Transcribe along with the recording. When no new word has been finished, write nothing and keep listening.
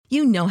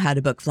You know how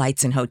to book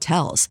flights and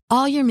hotels.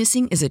 All you're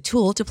missing is a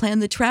tool to plan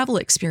the travel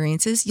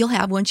experiences you'll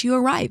have once you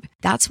arrive.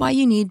 That's why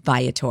you need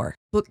Viator.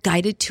 Book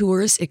guided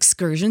tours,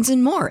 excursions,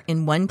 and more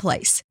in one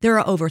place. There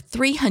are over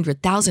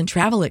 300,000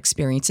 travel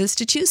experiences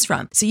to choose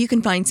from, so you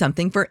can find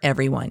something for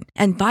everyone.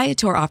 And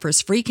Viator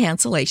offers free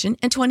cancellation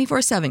and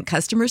 24/7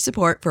 customer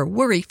support for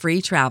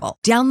worry-free travel.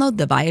 Download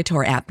the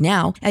Viator app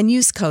now and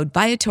use code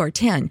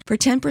Viator10 for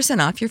 10%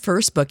 off your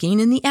first booking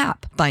in the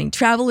app. Find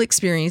travel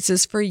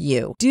experiences for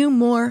you. Do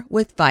more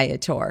with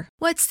Viator.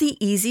 What's the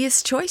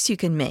easiest choice you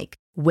can make?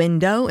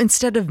 Window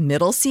instead of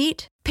middle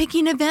seat?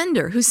 Picking a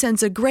vendor who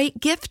sends a great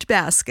gift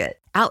basket?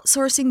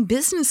 Outsourcing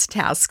business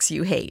tasks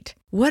you hate?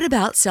 What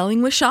about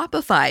selling with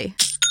Shopify?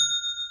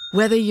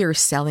 Whether you're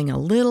selling a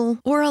little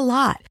or a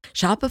lot,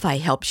 Shopify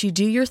helps you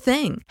do your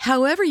thing,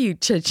 however you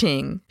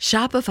cha-ching.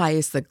 Shopify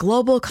is the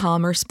global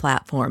commerce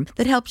platform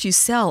that helps you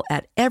sell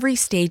at every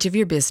stage of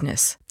your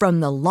business. From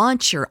the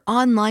launch your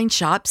online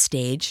shop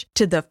stage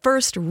to the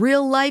first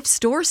real-life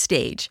store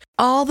stage,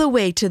 all the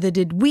way to the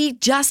did we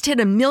just hit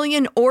a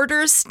million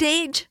orders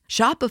stage.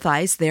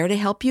 Shopify's there to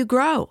help you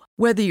grow.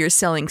 Whether you're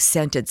selling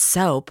scented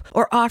soap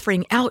or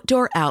offering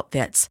outdoor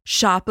outfits,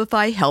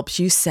 Shopify helps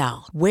you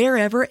sell.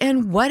 Wherever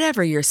and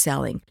whatever you're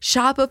selling,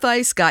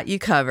 Shopify's got you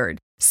covered.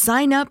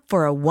 Sign up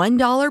for a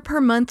 $1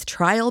 per month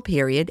trial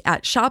period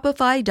at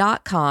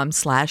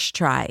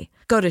shopify.com/try.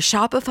 Go to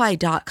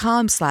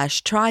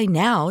shopify.com/try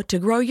now to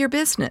grow your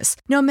business,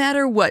 no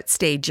matter what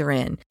stage you're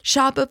in.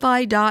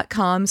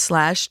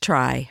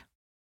 Shopify.com/try.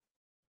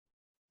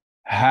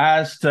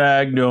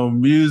 Hashtag no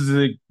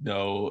music,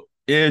 no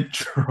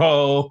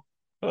intro.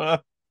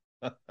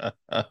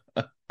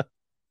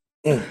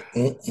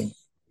 It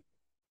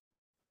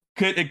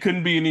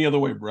couldn't be any other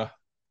way, bro.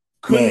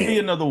 Couldn't be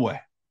another way.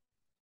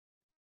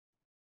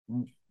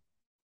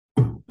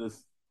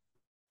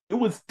 It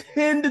was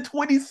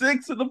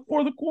 10-26 in the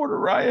fourth quarter,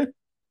 Ryan.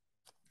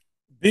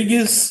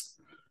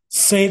 Biggest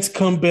Saints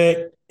comeback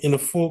in the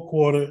fourth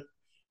quarter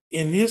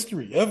in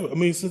history ever. I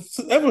mean, since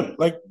ever,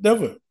 like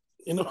never.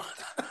 You know,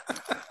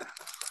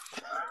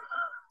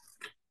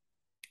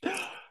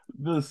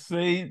 the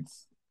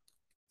Saints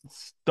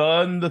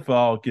stunned the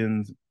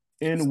Falcons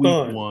in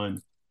week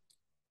one.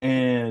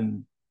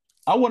 And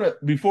I want to,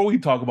 before we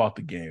talk about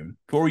the game,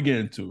 before we get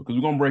into it, because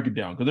we're going to break it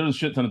down, because there's a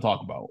shit ton to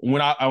talk about.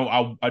 When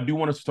I do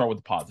want to start with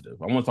the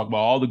positive. I want to talk about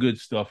all the good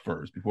stuff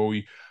first before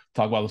we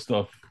talk about the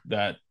stuff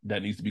that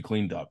needs to be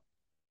cleaned up.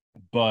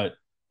 But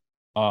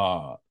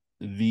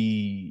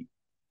the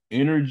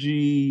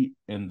energy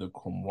and the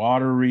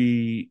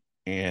camaraderie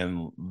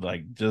and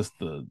like just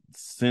the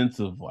sense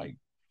of like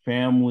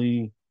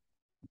family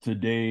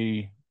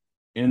today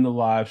in the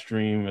live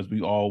stream as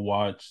we all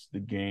watch the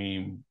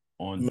game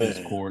on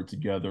Discord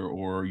together,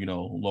 or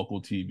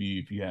local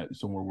TV if you had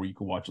somewhere where you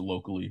could watch it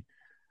locally.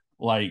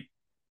 Like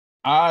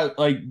I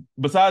like,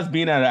 besides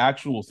being at an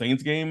actual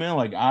Saints game, man,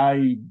 like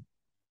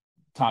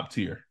top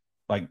tier,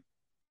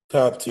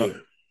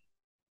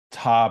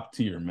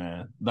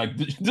 man. Like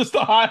just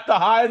the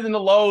highs and the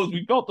lows,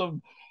 we felt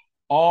them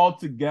all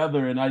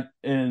together. And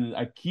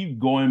I keep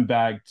going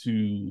back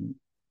to,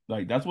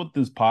 like, that's what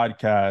this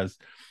podcast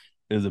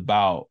is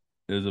about.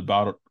 It's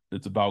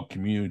about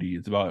community.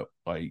 It's about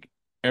like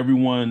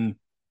everyone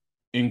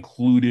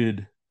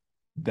included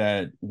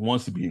that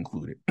wants to be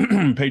included.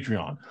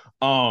 Patreon.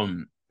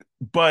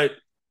 But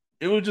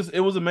it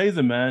was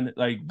amazing, man.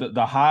 Like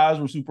the highs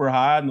were super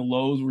high and the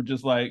lows were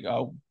just like,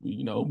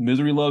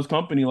 misery loves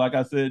company. Like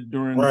I said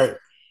during the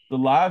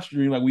live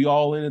stream, like we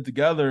all in it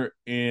together,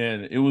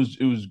 and it was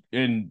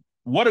and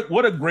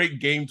what a great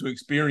game to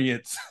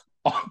experience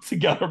all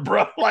together,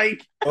 bro.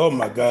 Like, oh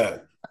my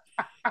God.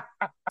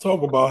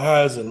 Talk about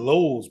highs and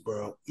lows,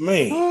 bro.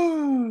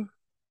 Man.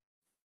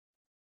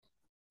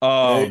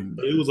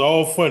 It was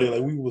all funny.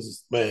 Like we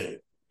was, man,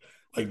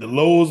 like the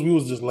lows, we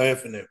was just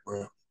laughing at,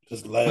 bro.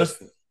 Just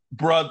laughing.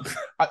 Bro,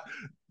 I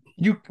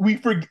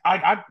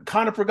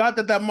kind of forgot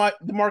that the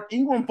Mark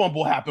Ingram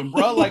fumble happened,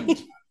 bro. Like, we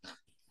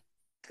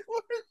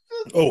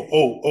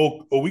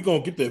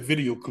gonna get that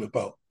video clip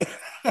out.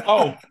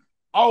 Bro,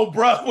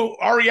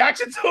 our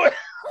reaction to it.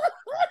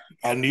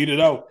 I need it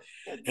out,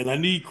 and I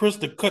need Chris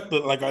to cut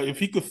if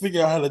he could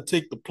figure out how to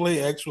take the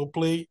actual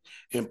play,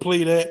 and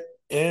play that,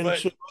 and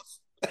show us.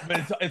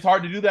 But it's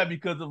hard to do that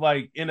because of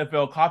like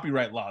NFL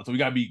copyright laws, so we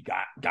gotta be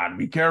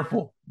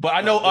careful. But I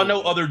know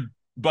other.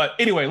 But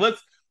anyway,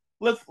 let's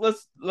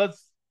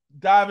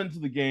dive into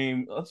the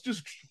game. Let's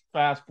just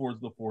fast forward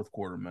to the fourth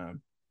quarter,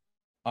 man.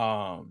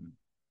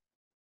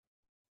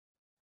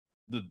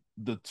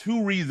 The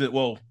two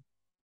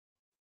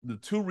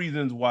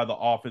reasons why the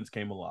offense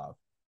came alive.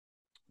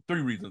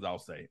 3 reasons I'll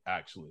say,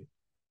 actually.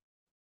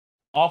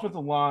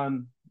 Offensive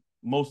line,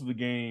 most of the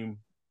game,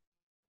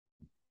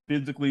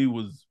 physically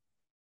was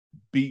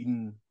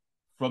beaten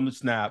from the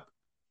snap.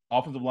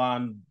 Offensive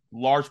line,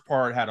 large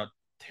part, had a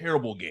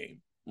terrible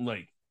game.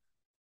 Like,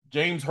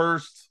 James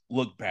Hurst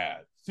looked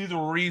bad. Cesar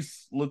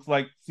Ruiz looks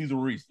like Cesar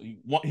Ruiz.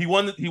 He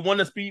won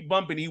the speed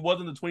bump, and he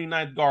wasn't the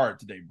 29th guard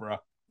today, bro.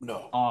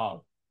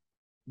 No.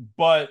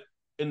 But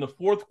in the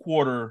fourth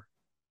quarter,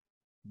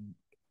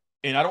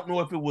 And I don't know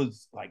if it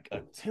was like a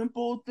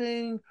tempo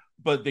thing,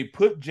 but they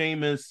put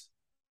Jameis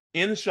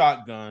in the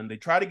shotgun. They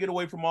try to get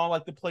away from all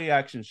like the play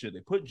action shit. They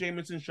put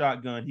Jameis in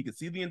shotgun. He could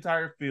see the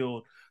entire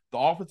field. The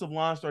offensive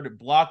line started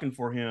blocking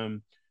for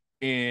him,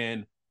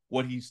 and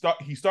what he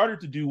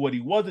started to do what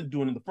he wasn't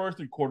doing in the first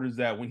 3 quarters.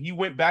 That when he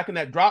went back in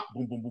that drop,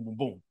 boom, boom, boom, boom,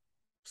 boom,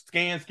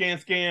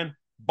 scan,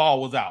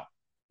 ball was out,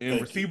 and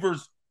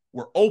receivers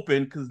were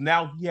open because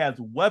now he has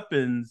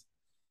weapons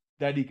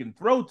that he can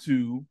throw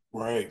to.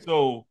 Right.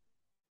 So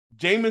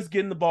Jameis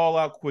getting the ball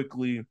out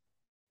quickly,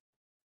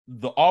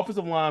 the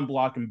offensive line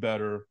blocking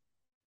better,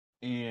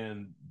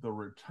 and the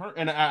return.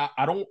 And I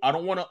don't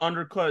want to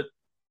undercut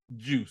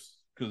Juice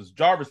because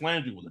Jarvis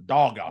Landry was a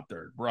dog out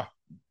there, bro.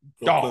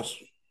 Dog.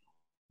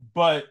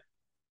 But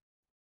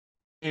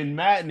in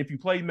Madden, if you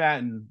play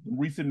Madden,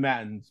 recent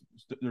Maddens,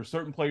 there's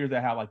certain players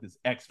that have like this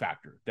X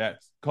factor.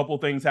 That's a couple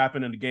of things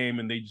happen in the game,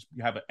 and they just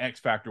have an X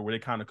factor where they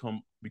kind of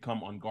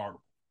become unguardable.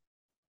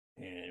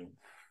 And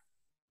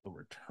the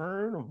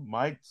return of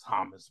Mike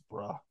Thomas,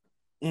 bro.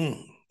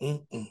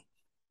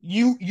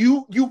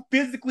 You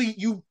physically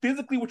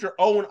with your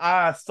own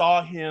eyes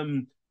saw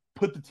him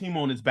put the team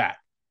on his back.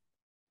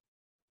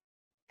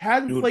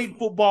 Hasn't played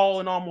football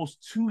in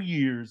almost 2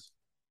 years,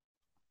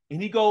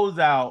 and he goes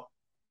out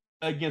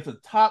against a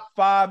top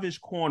 5-ish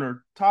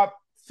corner, top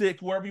 6,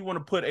 wherever you want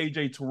to put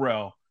AJ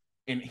Terrell,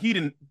 and he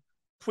didn't.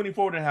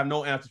 24 didn't have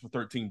no answers for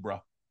 13, bro.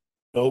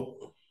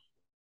 Nope.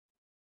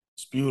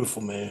 It's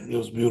beautiful, man. It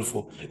was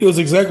beautiful. It was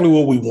exactly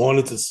what we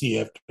wanted to see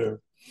after,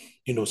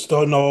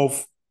 starting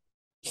off,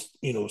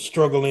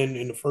 struggling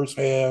in the first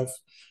half.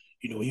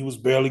 He was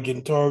barely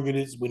getting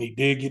targeted. When he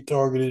did get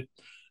targeted,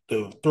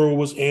 the throw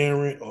was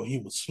errant or he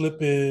was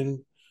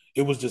slipping.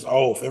 It was just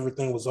off.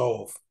 Everything was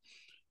off.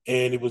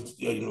 And it was,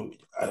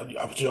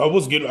 I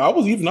was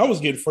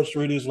getting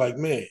frustrated. It's like,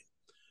 man,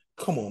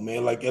 come on,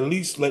 man. Like, at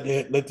least let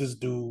this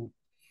dude,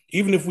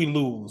 even if we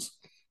lose,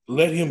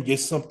 let him get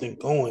something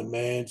going,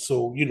 man.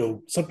 So,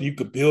 something you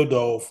could build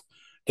off.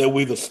 That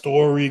way the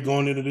story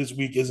going into this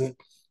week isn't,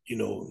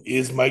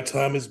 is Mike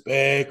Thomas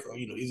back? Or,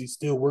 is he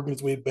still working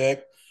his way back?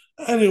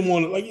 I didn't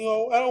want to,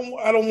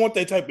 I don't want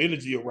that type of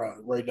energy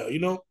around right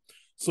now,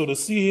 So to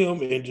see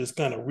him and just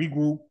kind of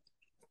regroup,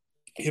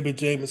 him and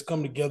Jameis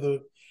come together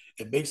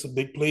and make some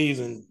big plays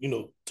and,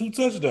 2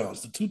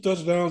 touchdowns. The 2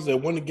 touchdowns that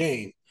won the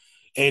game.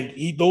 And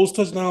those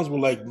touchdowns were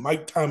like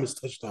Mike Thomas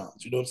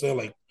touchdowns. You know what I'm saying?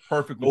 Like,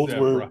 perfectly said,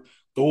 bro.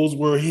 Those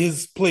were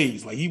his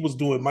plays. Like, he was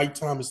doing Mike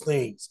Thomas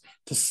things.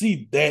 To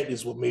see that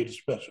is what made it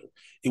special.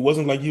 It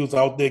wasn't like he was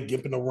out there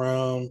gimping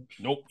around,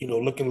 nope.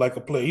 Looking like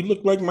a player. He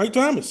looked like Mike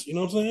Thomas. You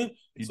know what I'm saying?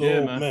 He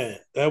did, man.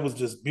 That was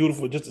just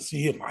beautiful just to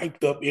see him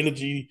hyped up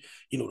energy.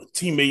 The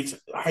teammates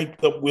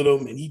hyped up with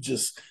him, and he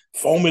just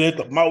foaming at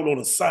the mouth on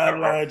the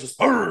sideline.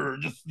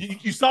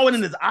 You saw it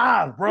in his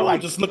eyes, bro.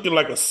 Like, just looking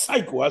like a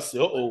psycho. I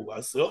said,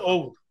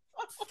 got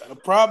a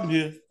problem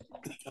here.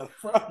 Got a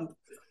problem.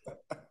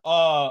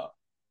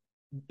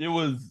 It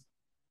was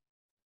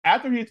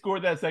after he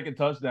scored that second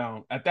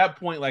touchdown. At that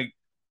point, like,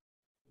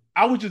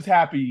 I was just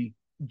happy,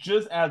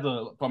 just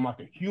from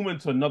like a human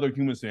to another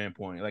human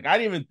standpoint. Like, I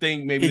didn't even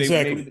think maybe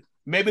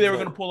they were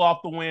gonna pull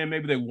off the win.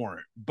 Maybe they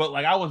weren't. But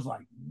like, I was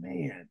like,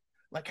 man,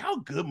 like, how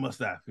good must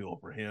that feel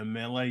for him,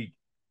 man? Like,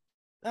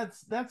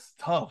 that's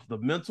tough. The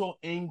mental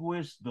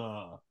anguish,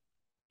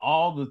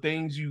 all the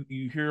things you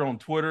hear on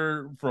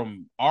Twitter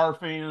from our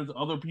fans,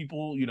 other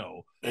people,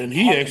 and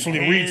he actually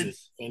reads it,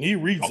 and he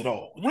reads it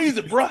all. Reads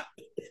it, bro.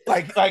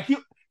 like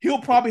he'll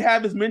probably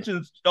have his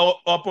mentions up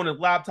on his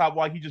laptop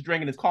while he's just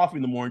drinking his coffee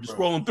in the morning, just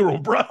scrolling through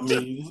them, bro. I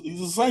mean,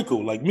 he's a psycho.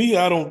 Like me,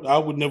 I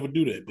would never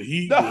do that, but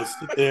he will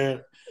sit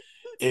there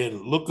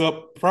and look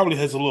up. Probably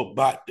has a little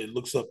bot that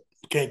looks up.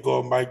 Can't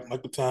go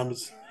Michael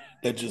Thomas.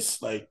 That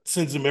just like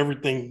sends him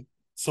everything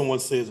someone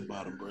says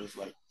about him, bro. It's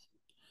like,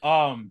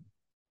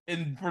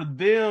 and for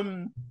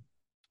them,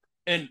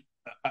 and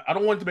I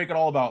don't want to make it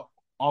all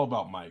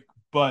about Mike,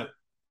 but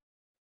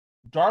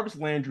Jarvis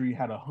Landry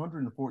had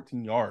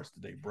 114 yards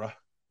today, bro.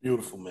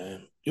 Beautiful,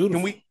 man.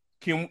 Beautiful.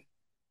 Can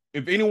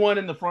if anyone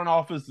in the front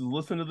office is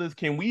listening to this,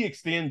 can we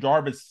extend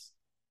Jarvis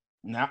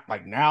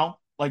now?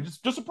 Like,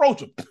 just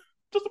approach him.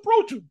 Just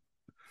approach him.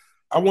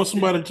 I want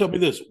somebody to tell me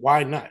this.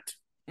 Why not?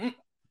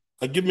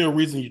 Like, give me a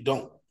reason you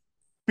don't.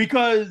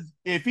 Because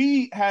if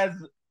he has,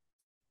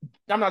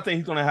 I'm not saying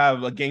he's going to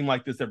have a game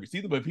like this every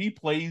season, but if he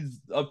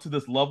plays up to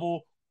this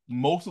level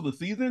most of the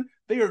season,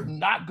 they are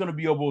not going to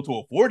be able to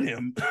afford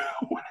him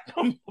when it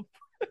comes to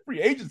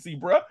free agency,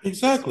 bro.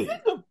 Exactly.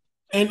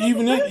 And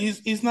even that,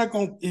 he's not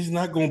going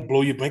to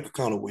blow your bank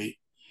account away.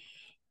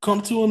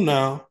 Come to him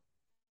now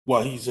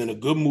while he's in a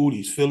good mood.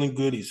 He's feeling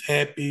good. He's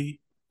happy.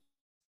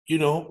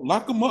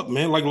 Lock him up,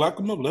 man. Like, lock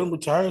him up. Let him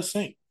retire a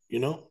Saint.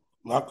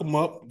 Lock him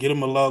up. Get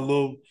him a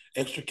little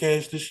extra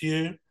cash this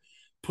year.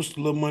 Push a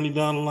little money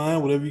down the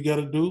line, whatever you got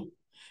to do.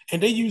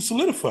 And then you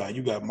solidify.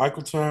 You got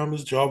Michael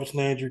Thomas, Jarvis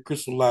Landry,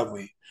 Chris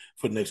Olave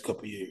for the next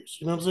couple of years.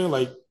 You know what I'm saying?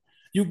 Like,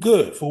 you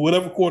good for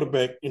whatever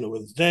quarterback,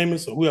 whether it's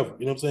Jameis or whoever.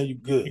 You know what I'm saying? You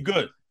good. You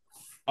good.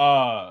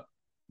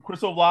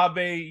 Chris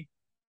Olave,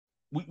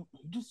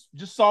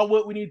 just saw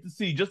what we need to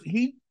see.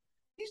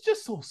 He's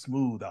just so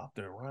smooth out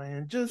there,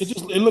 Ryan.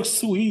 It looks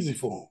too easy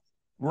for him.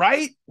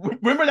 Right?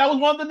 Remember that was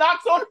one of the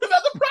knocks on him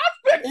as a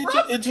prospect,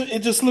 bro. It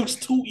just looks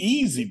too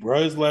easy, bro.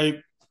 It's like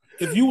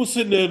if you were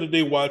sitting there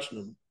today watching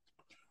him,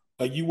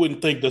 like you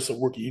wouldn't think that's a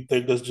rookie. You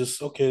think that's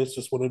just okay. It's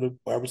just one of the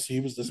wide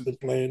receivers that's been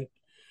playing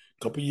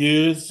a couple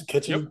years,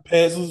 catching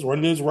passes,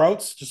 running his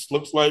routes. Just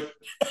looks like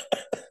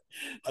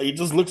it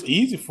just looks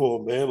easy for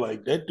him, man.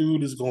 Like that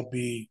dude is gonna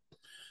be,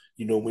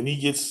 when he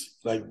gets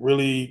when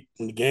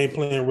the game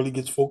plan really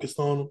gets focused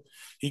on him,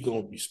 he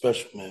gonna be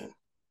special, man.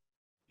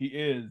 He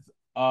is.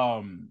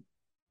 And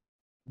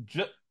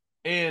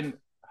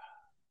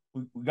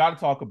we got to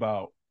talk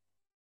about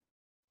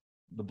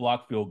the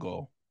block field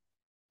goal.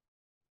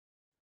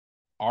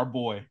 Our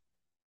boy,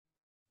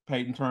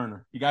 Peyton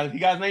Turner. He got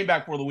his name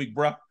back for the week,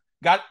 bro.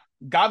 God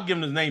give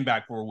him his name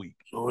back for a week.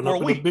 Showing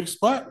up in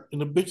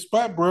a big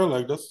spot, bro.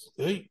 Like that's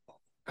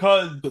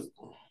Cause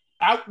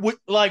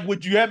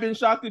would you have been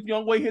shocked if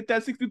Younghoe hit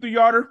that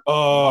 63-yarder?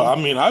 I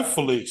mean, I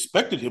fully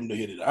expected him to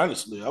hit it.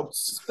 Honestly, I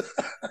was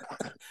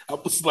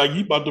like,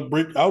 he about to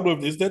break. I don't know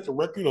if is that the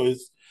record or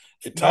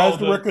it ties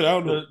the record. I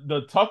don't know.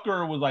 The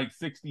Tucker was like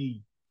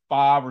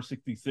 65 or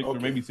 66 or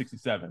maybe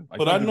 67.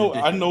 But I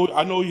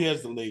know he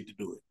has the leg to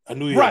do it. I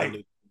knew he had the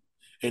leg.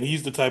 And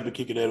he's the type of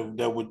kicker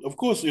that would, of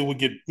course, it would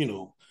get,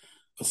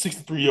 a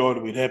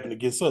 63-yarder would happen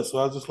against us. So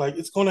I was just like,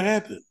 it's going to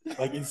happen.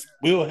 Like, it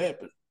will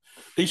happen.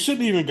 They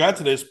shouldn't even got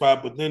to that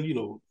spot, but then,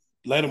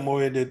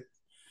 Lattimore had that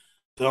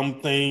dumb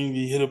thing.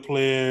 He hit a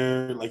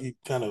player, like he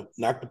kind of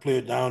knocked the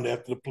player down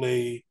after the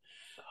play.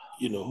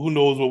 Who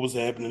knows what was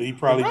happening. He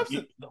probably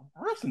the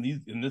refs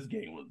in this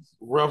game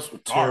were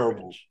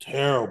terrible.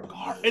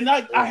 And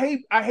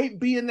I hate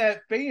being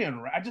that fan.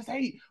 Right? I just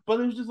hate, but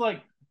it was just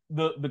like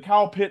the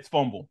Kyle Pitts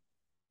fumble.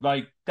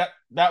 Like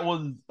that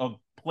was a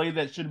play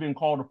that should have been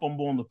called a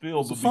fumble on the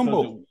field,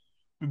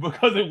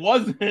 because it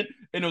wasn't, and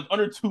it was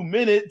under 2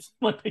 minutes.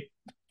 Like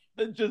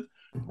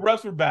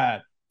refs were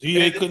bad.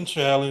 DA couldn't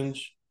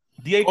challenge.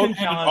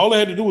 All they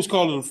had to do was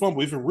call it a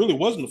fumble. If it really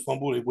wasn't a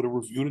fumble, they would have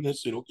reviewed it and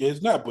said, okay,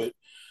 it's not. But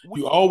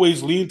you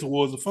always lean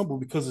towards the fumble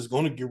because it's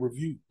going to get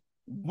reviewed.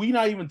 We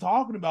not even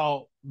talking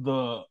about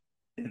the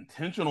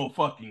intentional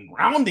fucking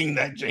grounding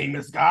that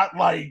Jameis got.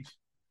 Like,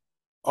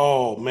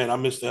 oh man, I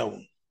missed that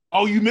one.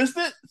 Oh, you missed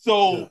it?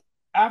 So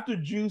after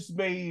Juice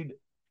made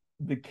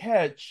the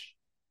catch,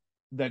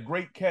 that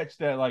great catch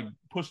that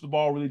pushed the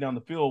ball really down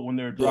the field when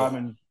they're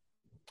driving,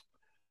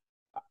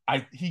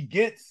 he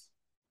gets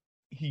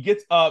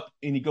up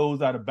and he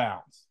goes out of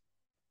bounds.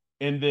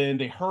 And then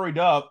they hurried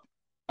up.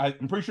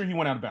 I'm pretty sure he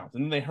went out of bounds.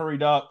 And then they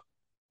hurried up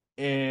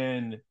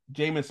and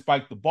Jameis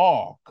spiked the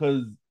ball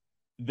because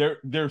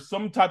there's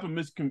some type of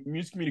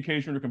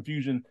miscommunication or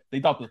confusion. They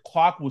thought the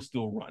clock was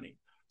still running.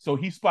 So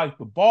he spiked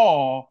the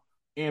ball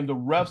and the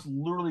refs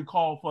literally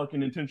called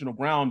fucking intentional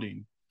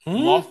grounding.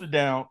 Lost it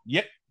down.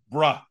 Yep,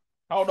 bruh.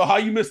 I don't know how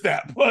you missed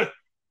that, but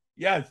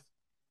yes,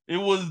 it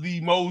was the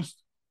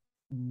most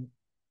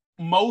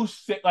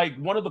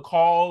one of the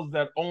calls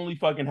that only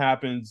fucking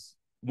happens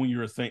when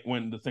you're a Saint,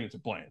 when the Saints are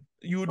playing.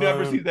 You would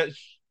never see that.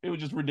 It was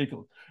just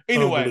ridiculous.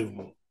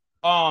 Anyway,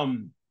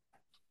 and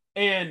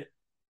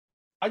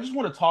I just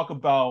want to talk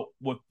about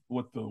what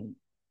the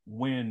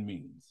win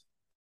means,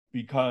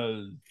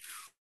 because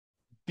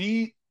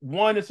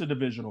it's a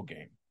divisional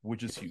game,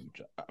 which is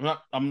huge.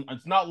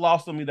 It's not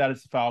lost on me that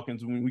it's the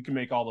Falcons. I mean, we can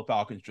make all the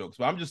Falcons jokes,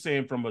 but I'm just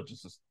saying from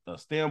a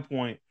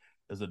standpoint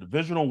as a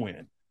divisional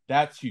win,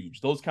 that's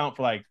huge. Those count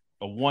for like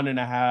a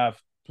 1.5,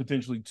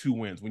 potentially 2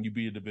 wins when you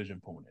beat a division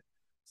opponent.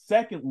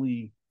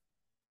 Secondly,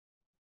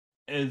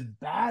 as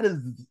bad as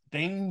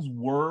things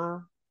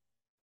were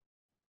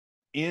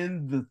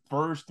in the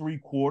first 3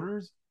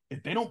 quarters,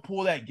 if they don't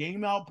pull that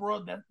game out,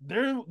 bro, that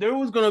there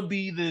was gonna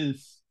be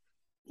this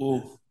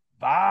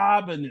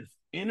vibe and this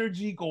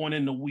energy going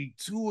into week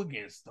 2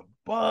 against the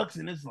Bucks,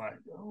 and it's like,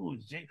 oh,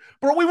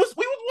 bro, we was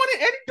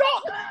wanting Eddie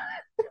Dalton,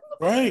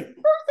 right?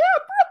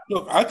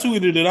 Look, I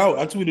tweeted it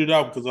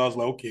out because I was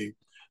like, okay,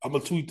 I'm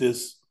gonna tweet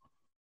this,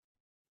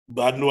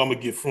 but I know I'm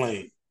gonna get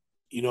flamed.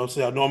 You know what I'm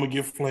saying? I know I'm gonna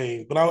get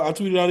flamed, but I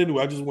tweeted it out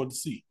anyway. I just wanted to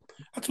see.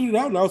 I tweeted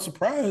out and I was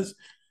surprised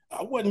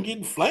I wasn't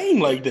getting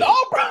flamed like that. No,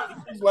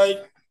 bro. It's like,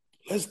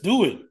 let's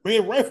do it.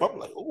 Red rifle. I'm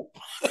like, oh.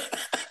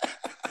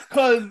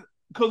 Because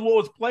what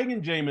was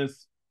plaguing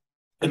Jameis,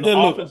 and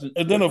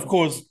then of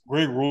course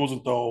Greg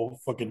Rosenthal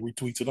fucking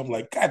retweets it. I'm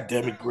like, God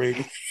damn it,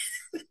 Greg.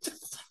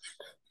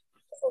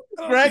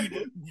 Greg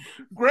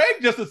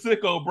just a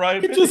sicko, bro.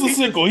 He's just a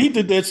sicko. He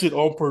did that shit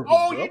on purpose.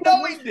 Oh,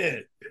 bro. He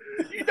did.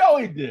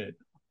 He did.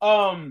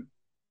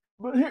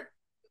 But here,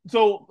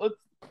 so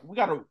we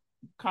got to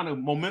kind of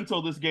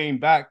memento this game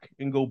back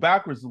and go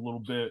backwards a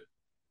little bit.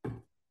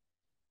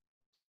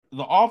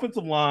 The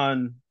offensive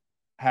line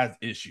has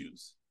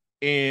issues,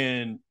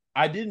 and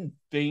I didn't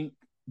think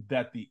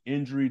that the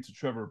injury to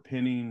Trevor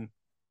Penning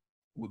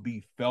would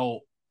be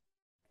felt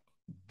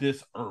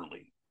this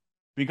early,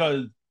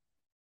 because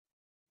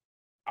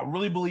I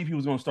really believe he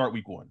was going to start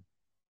week 1.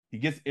 He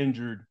gets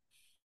injured.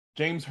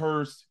 James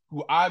Hurst,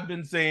 who I've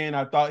been saying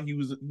I thought he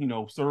was,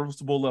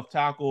 serviceable left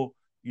tackle,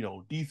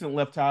 decent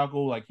left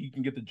tackle, like he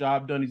can get the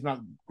job done. He's not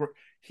great.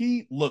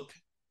 He looked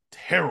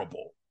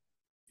terrible.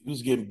 He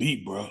was getting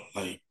beat, bro.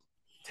 Like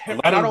a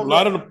And lot I of don't a know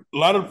lot of the, a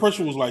lot of the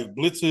pressure was like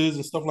blitzes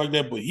and stuff like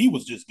that, but he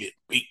was just getting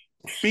beat.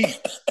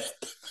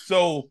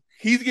 So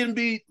he's getting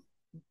beat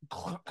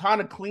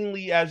kind of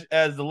cleanly as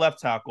the left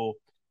tackle.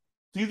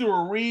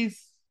 Cesar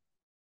Reese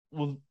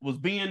was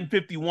being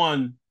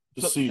 51.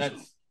 This season.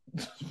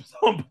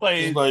 Some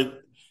plays. It's like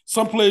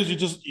some plays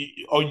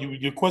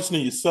you're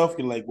questioning yourself.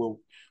 You're like, well,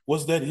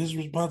 was that his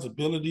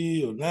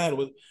responsibility or not?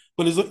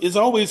 But it's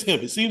always him.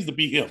 It seems to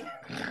be him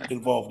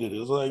involved in it.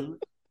 It's like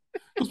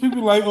because people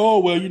are like, oh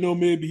well,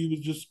 maybe he was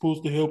just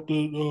supposed to help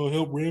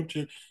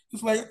Ramchick.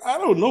 It's like I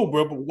don't know,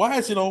 bro. But why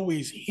is it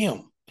always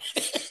him?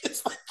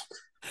 It's like,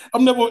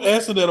 I'm never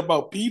asking that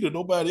about Peter.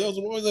 Nobody else.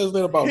 I'm always asking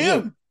that about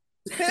him.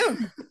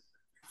 Him.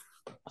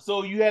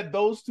 So you had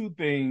those two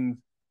things.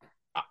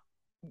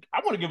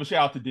 I want to give a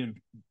shout out to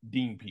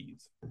Dean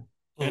Pease.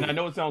 And I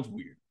know it sounds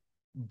weird,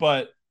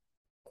 but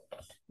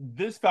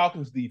this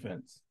Falcons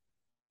defense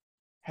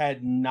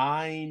had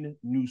 9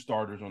 new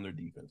starters on their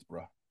defense,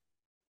 bro.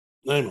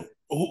 Name him.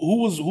 Who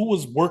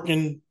was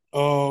working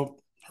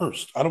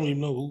Hurst? I don't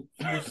even know who.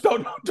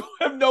 Don't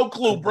have no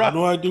clue, bro.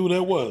 No idea who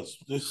that was.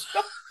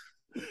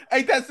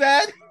 Ain't that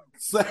sad?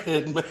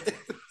 Sad, man.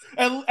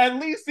 At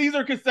least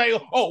Caesar could say,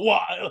 "Oh,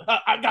 well,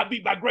 I got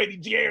beat by Grady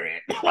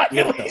Jarrett." Like,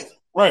 yeah,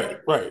 right.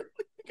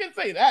 You can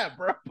say that,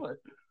 bro. But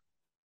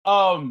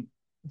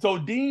so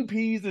Dean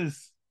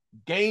Pease's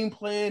game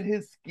plan,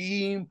 his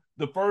scheme,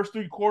 the first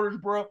 3 quarters,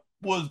 bro,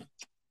 was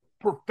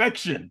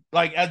perfection.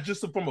 Like, as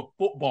just from a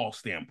football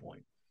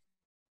standpoint,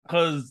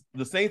 because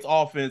the Saints'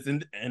 offense,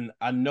 and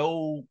I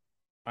know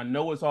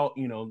it's all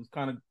it's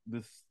kind of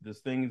this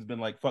thing has been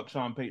like fuck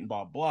Sean Payton,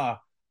 blah blah.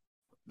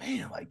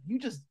 Man, like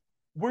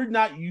we're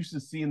not used to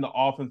seeing the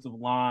offensive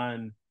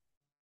line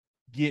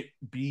get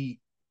beat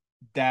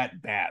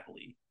that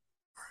badly.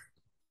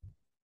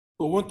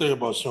 But one thing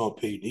about Sean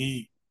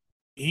Payton,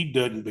 he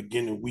doesn't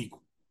begin the week.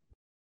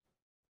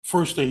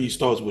 First thing he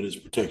starts with is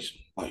protection.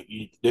 Like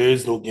there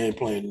is no game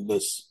plan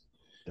unless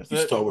you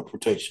start with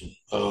protection.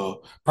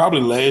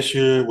 Probably last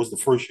year was the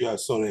first year I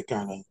saw that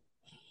kind of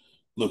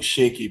look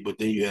shaky, but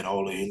then you had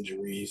all the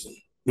injuries and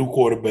new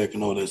quarterback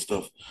and all that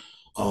stuff.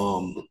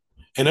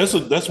 And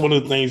that's one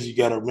of the things you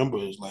got to remember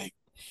is like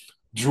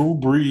Drew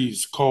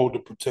Brees called the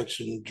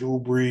protection. Drew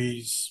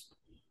Brees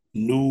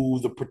knew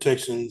the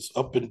protections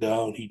up and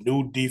down. He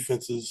knew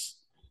defenses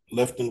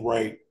left and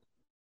right.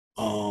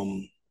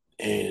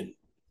 And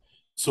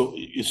so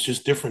it's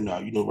just different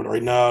now. But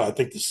right now I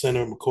think the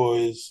center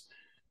McCoy is,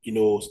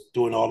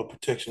 doing all the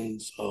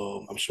protections.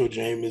 I'm sure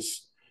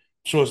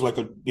it's like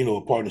a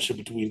partnership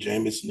between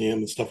Jameis and him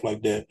and stuff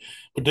like that.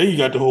 But then you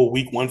got the whole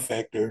week 1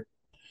 factor.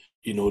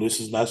 This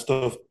is not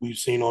stuff we've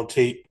seen on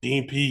tape.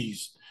 Dean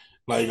Pease,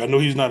 like I know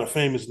he's not a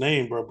famous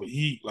name, bro, but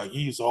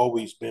he's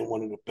always been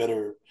one of the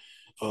better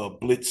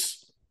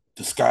blitz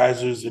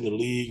disguisers in the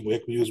league.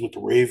 When he was with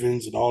the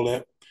Ravens and all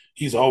that,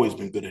 he's always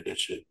been good at that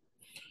shit.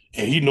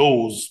 And he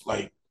knows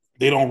like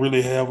they don't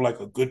really have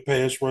like a good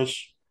pass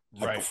rush,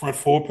 like a front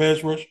 4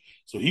 pass rush.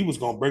 So he was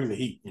gonna bring the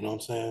heat. You know what I'm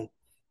saying?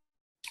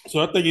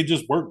 So I think it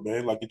just worked,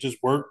 man. Like it just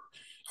worked.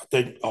 I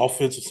think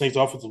Saints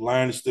offensive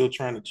line is still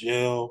trying to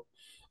gel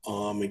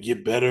and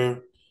get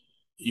better,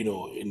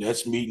 and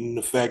that's meeting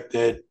the fact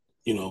that,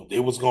 they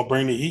was going to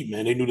bring the heat,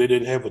 man. They knew they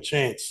didn't have a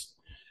chance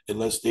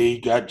unless they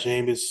got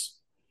Jameis.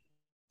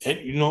 And,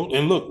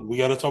 and look, we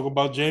got to talk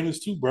about Jameis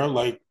too, bro.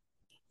 Like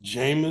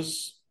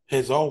Jameis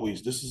has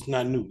always, this is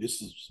not new.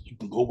 You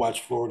can go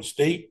watch Florida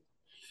State.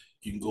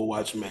 You can go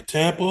watch him at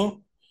Tampa.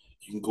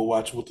 You can go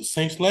watch with the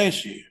Saints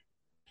last year.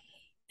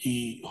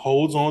 He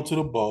holds on to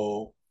the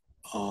ball.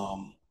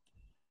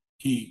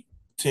 He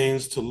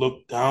tends to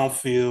look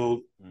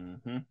downfield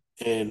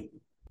and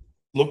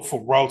look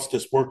for routes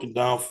that's working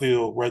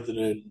downfield rather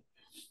than,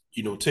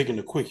 taking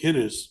the quick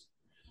hitters.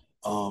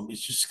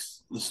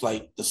 It's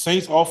like the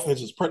Saints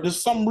offense is,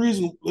 there's some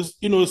reason,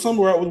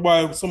 somewhere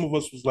why some of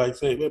us was like,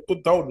 say, man,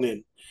 put Dalton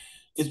in.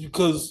 It's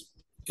because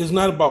it's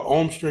not about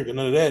arm strength and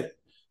none of that,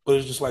 but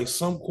it's just like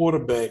some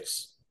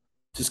quarterbacks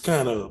just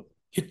kind of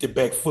hit their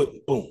back foot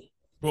and boom.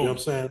 You know what I'm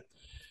saying?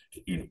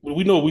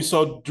 We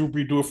saw Drew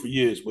Brees do it for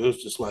years, where it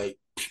was just like,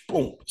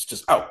 boom, it's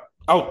just out,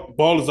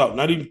 ball is out,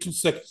 not even 2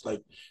 seconds.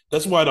 Like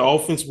that's why the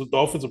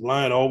offensive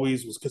line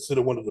always was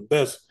considered one of the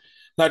best.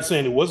 Not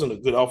saying it wasn't a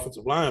good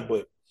offensive line,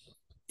 but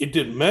it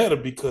didn't matter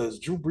because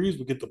Drew Brees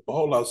would get the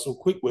ball out so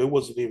quick where it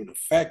wasn't even a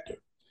factor.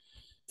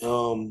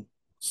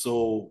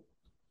 So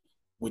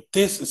with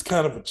this, it's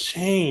kind of a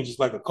change. It's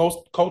like a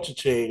culture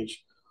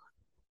change,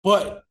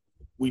 but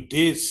we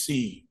did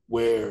see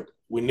where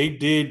when they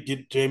did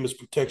get Jameis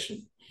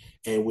protection,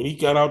 and when he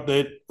got out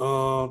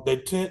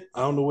that tent, I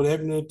don't know what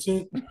happened in the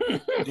tent.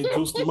 They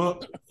juiced him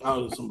up.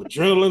 Some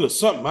adrenaline or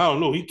something. I don't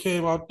know. He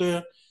came out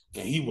there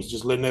and he was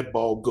just letting that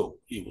ball go.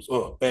 He was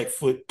back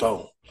foot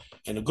gone.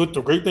 And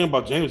the great thing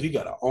about James, he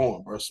got an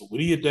arm, bro. So when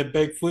he hit that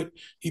back foot,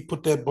 he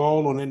put that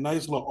ball on that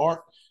nice little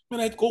arc.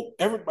 Man,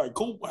 everybody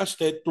go watch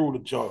that through the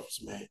jars,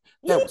 man.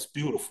 That was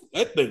beautiful.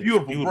 That thing was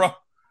Beautiful, beautiful. bro.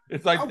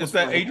 It's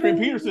that like, Adrian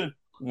Peterson.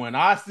 When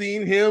I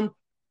seen him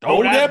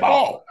throw throw that that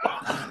ball. ball.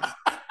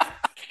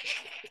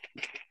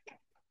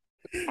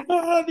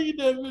 I need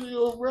that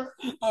video, bro.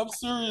 I'm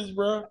serious,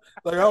 bro.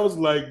 Like I was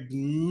like,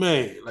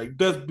 man, like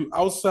that's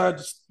outside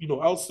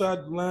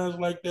the lines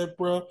like that,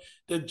 bro.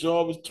 That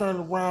jaw was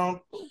turned around.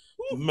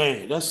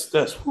 Man,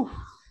 that's. Whew.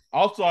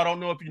 Also, I don't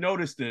know if you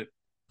noticed it,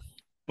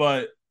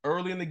 but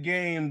early in the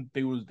game,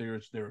 they were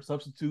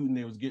substituting.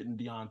 They was getting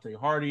Deontay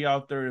Hardy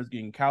out there. They was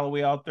getting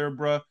Callaway out there,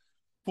 bro.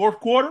 Fourth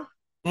quarter,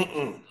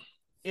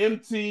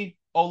 MT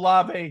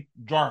Olave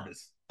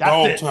Jarvis. That's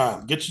Dog it.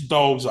 time. Get your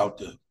dogs out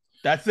there.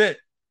 That's it.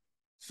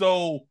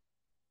 So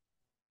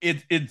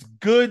it's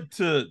good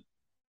to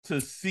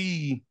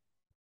see.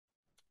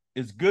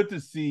 It's good to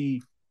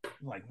see,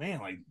 like, man,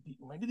 like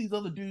maybe these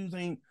other dudes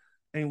ain't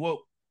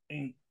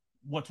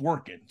what's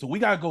working. So we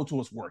gotta go to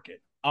what's working.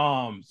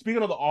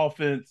 Speaking of the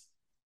offense,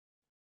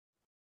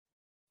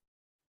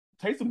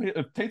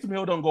 if Taysom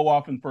Hill don't go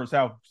off in the first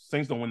half,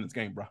 Saints don't win this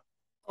game, bro.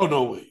 Oh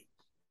no way.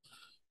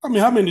 I mean,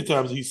 how many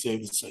times he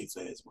saved the Saints'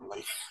 ass, bro?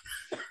 Like,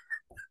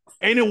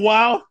 ain't it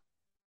wild?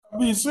 I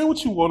mean, say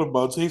what you want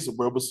about Taysom,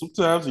 bro, but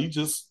sometimes he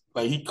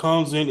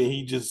comes in and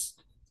he just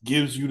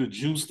gives you the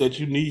juice that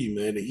you need,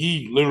 man. And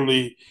he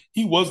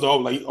was the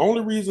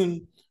only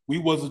reason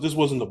this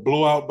wasn't a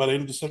blowout by the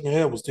end of the second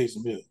half was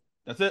Taysom Hill.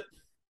 That's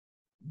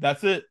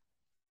it.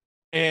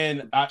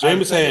 And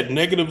Jameis had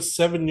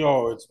 -7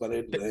 yards by the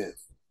end of the half.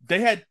 They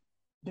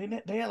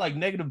had like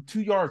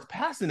 -2 yards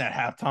passing at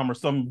halftime or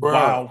some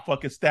wild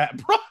fucking stat,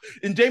 bro.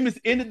 And Jameis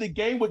ended the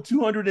game with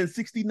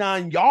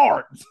 269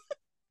 yards.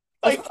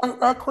 Like,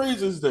 how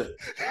crazy is that?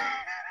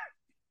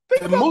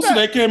 And most of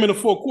that came in the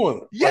fourth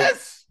quarter.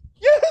 Yes.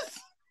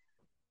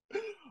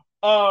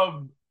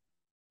 And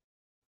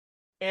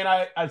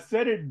I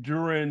said it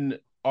during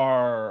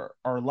our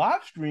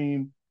live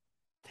stream.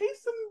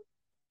 Taysom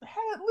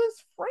had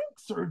Liz Frank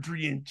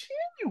surgery in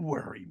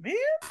January, man.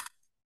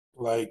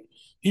 Like,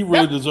 he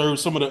really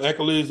deserves some of the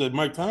accolades that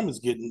Mike Thomas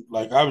getting.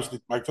 Like,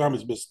 obviously, Mike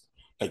Thomas missed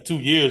like 2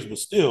 years, but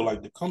still,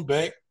 like, to come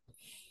back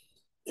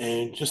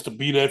and just to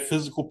be that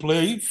physical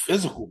player, he's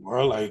physical,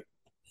 bro. Like,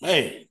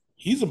 man,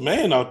 he's a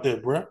man out there,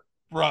 bro.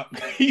 Bro,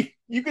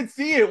 you can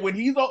see it when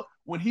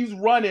he's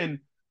running.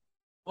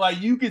 Like,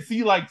 you can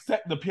see like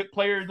the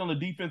players on the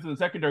defense and the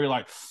secondary,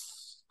 like,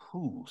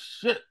 oh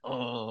shit,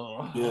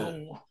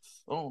 yeah.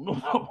 Oh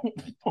no.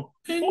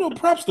 Hey,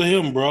 props to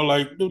him, bro.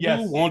 Like, the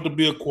dude wanted to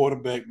be a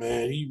quarterback,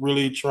 man. He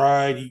really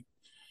tried. He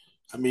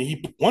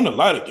won a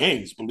lot of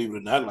games, believe it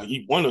or not. Like,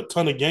 he won a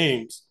ton of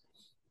games.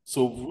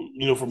 So,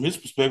 from his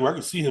perspective, I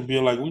can see him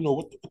being like,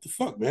 what the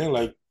fuck, man?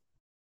 Like,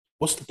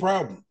 what's the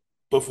problem?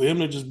 But for him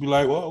to just be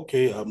like, well,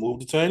 okay, I'll move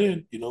to tight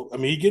end.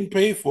 He's getting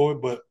paid for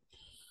it, but,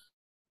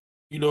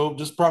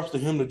 just props to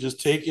him to just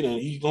take it,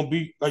 and he's going to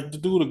be, like, the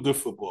dude a good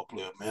football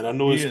player, man. I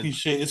know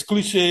it's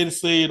cliche to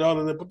say it, all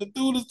of that, but the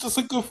dude is just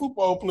a good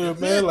football player,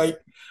 man.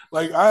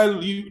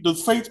 The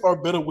Saints are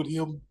better with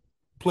him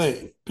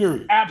playing,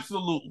 period.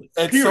 Absolutely.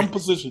 At some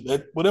position,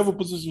 at whatever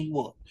position you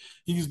want.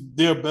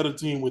 They're a better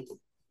team with him.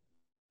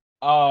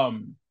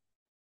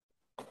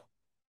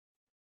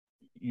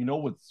 You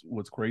know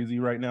what's crazy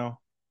right now?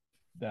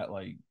 That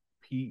like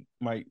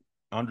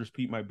Andres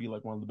Pete might be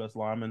like one of the best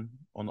linemen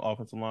on the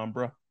offensive line,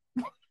 bro.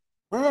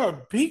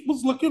 Bro, Pete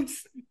was looking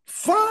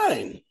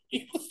fine.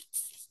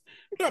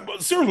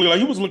 But seriously, like,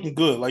 he was looking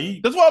good.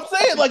 Like, that's what I'm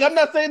saying. Like, I'm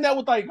not saying that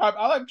with like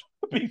I like.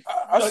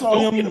 I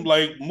saw him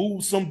like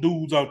move some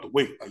dudes out the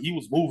way. Like, he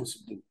was moving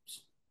some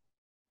dudes.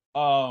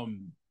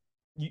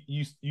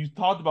 You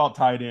talked about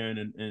tight end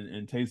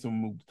and Taysom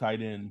moved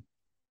tight end,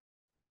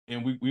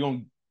 and we're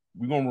gonna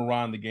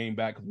rewind the game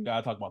back because we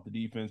gotta talk about the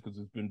defense because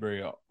it's been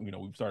very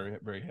we've started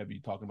very heavy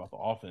talking about the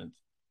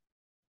offense.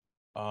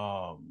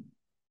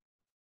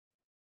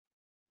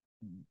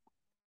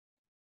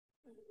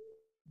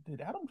 Did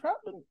Adam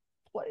Trautman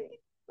play?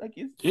 Like,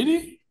 did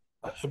he?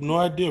 I have no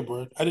idea,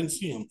 bro. I didn't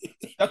see him.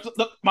 That's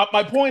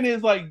my point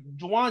is, like,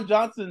 Juwan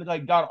Johnson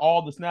like got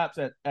all the snaps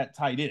at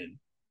tight end.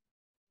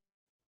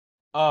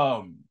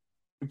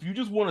 If you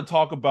just want to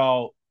talk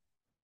about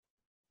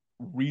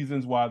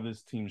reasons why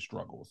this team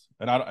struggles,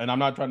 and I'm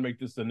not trying to make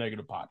this a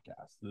negative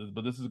podcast,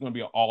 but this is going to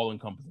be an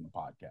all-encompassing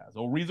podcast.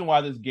 The reason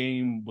why this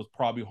game was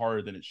probably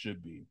harder than it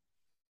should be.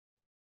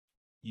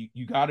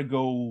 You got to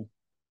go,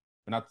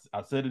 and I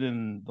said it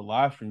in the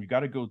live stream. You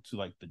got to go to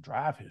like the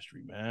draft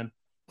history, man.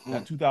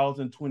 That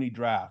 2020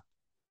 draft,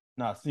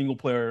 not a single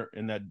player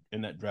in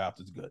that draft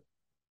is good.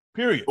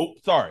 Period. Oh,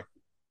 sorry,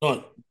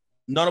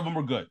 none of them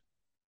are good.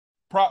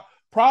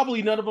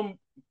 Probably none of them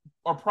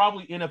are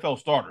probably NFL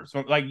starters.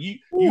 So, like, you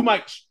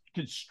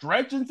could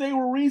stretch and say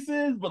we're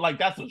Reese's, but like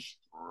that's a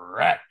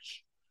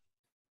stretch.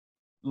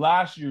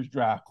 Last year's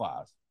draft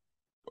class,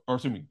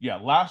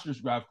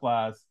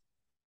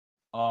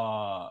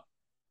 the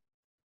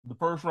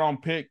first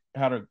round pick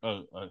had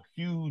a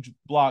huge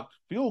blocked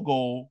field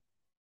goal.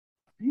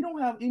 You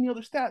don't have any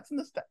other stats in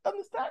the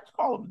stats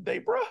column today,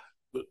 bro.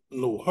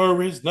 No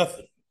hurries,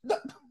 nothing.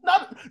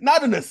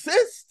 not an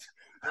assist,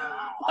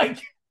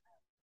 like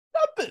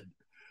nothing.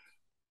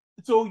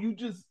 So you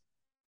just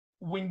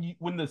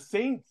when the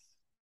Saints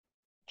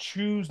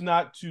choose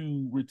not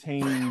to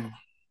retain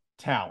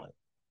talent,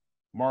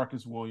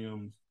 Marcus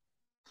Williams,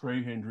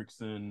 Trey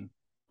Hendrickson,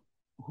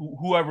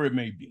 whoever it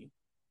may be,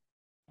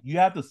 you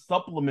have to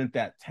supplement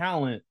that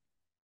talent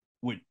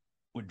with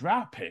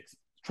draft picks.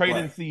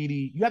 Trading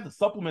CD, you have to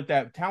supplement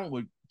that talent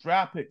with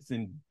draft picks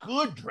and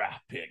good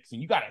draft picks,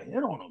 and you got to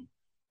hit on them.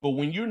 But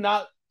when you're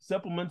not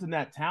supplementing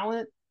that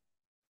talent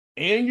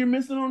and you're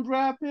missing on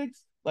draft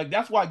picks, like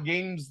that's why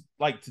games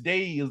like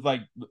today is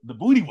like the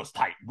booty was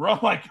tight, bro.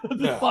 Like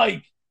just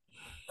like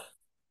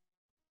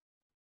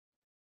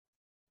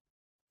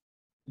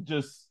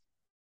just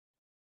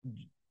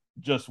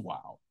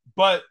wow.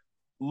 But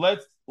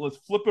let's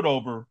flip it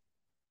over.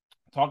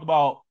 Talk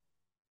about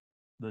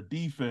the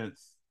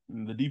defense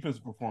and the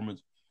defensive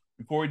performance.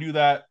 Before we do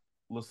that,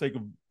 let's take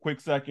a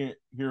quick second,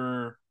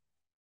 hear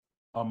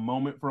a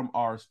moment from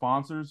our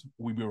sponsors.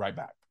 We'll be right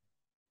back.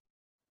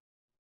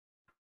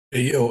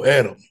 Hey, yo,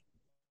 Adam.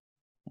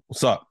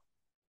 What's up?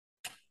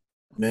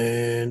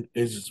 Man,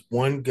 there's this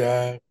one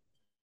guy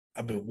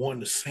I've been wanting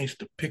the Saints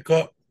to pick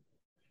up.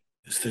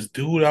 It's this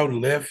dude out in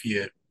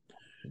Lafayette.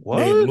 What?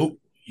 Named Luke.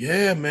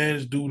 Yeah, man,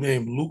 this dude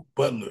named Luke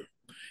Butler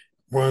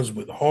runs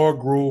with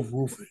Hargrove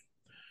Roofing.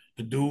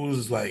 The dude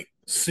is like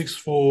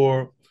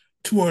 6'4",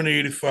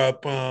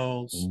 285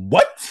 pounds.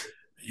 What?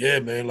 Yeah,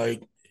 man,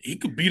 like he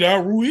could beat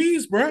out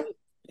Ruiz, bro.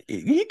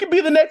 He could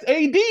be the next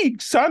AD.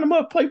 Sign him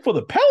up, play for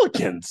the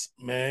Pelicans.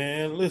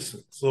 Man,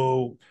 listen.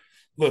 So,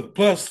 look,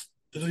 plus,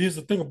 here's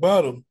the thing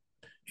about him.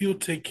 He'll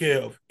take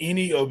care of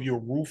any of your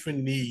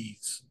roofing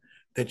needs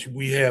that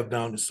we have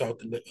down in South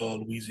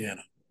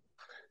Louisiana.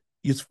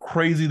 It's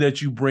crazy that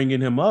you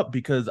bringing him up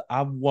because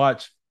I've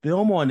watched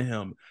film on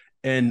him,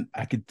 and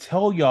I could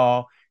tell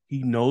y'all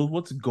he knows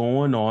what's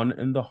going on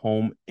in the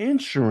home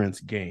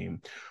insurance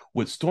game.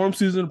 With storm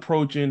season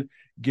approaching,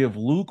 give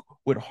Luke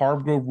with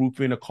Hargrove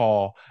Roofing a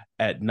call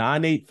at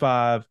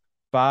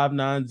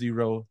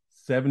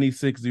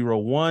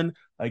 985-590-7601.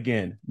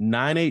 Again,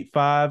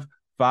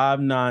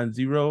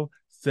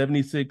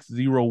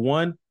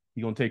 985-590-7601.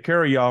 He's going to take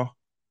care of y'all.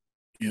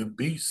 You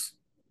beast.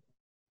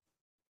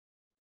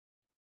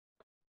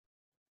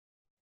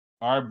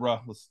 All right, bro.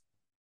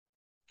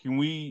 Can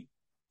we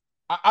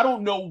I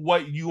don't know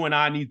what you and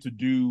I need to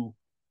do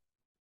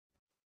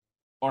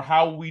or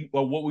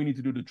what we need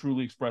to do to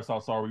truly express how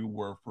sorry we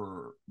were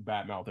for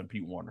Badmouth and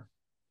Pete Werner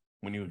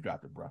when he was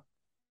drafted, bro.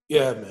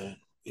 Yeah, man.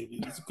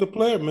 He's a good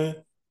player, man.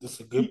 This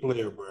is a good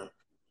player, bro.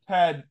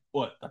 Had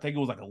what? I think it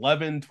was like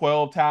 11,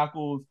 12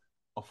 tackles,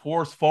 a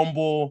forced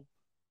fumble.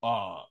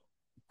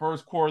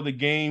 First quarter of the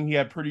game, he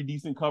had pretty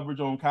decent coverage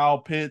on Kyle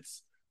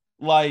Pitts.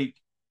 Like,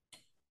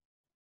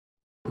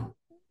 dude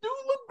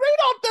looked great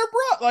out there,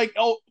 bro. Like,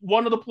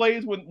 one of the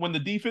plays when the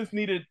defense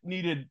needed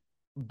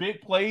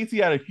big plays, he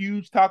had a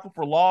huge tackle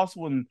for loss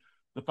when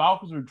the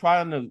Falcons were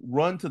trying to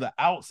run to the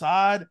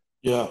outside.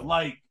 Yeah.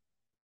 Like,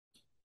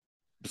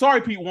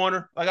 sorry, Pete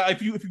Werner. Like,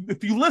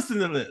 if you listen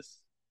to this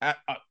at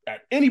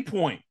any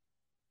point,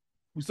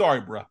 we're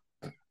sorry, bro.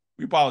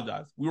 We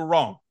apologize. We were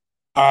wrong.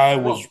 I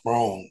was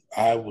wrong.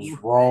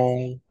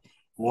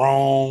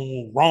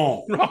 Wrong,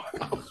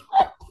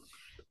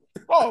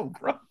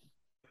 bro.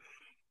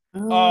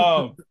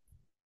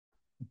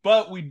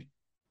 But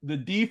the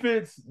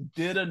defense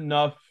did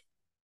enough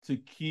to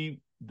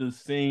keep the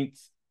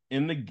Saints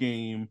in the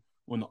game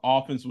when the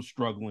offense was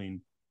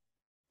struggling.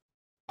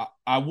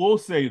 I will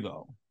say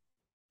though,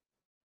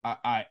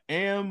 I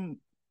am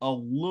a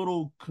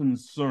little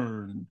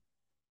concerned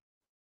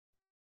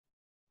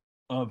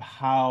of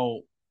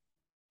how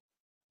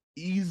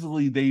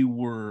easily they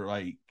were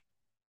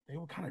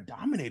kind of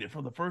dominated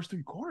for the first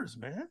 3 quarters,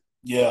 man.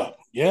 Yeah.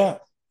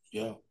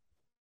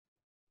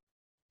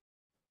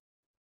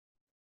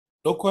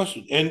 No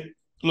question. And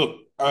look,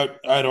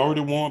 I'd already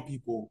warned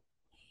people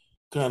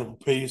kind of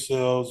prepare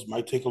yourselves.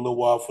 Might take a little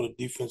while for the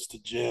defense to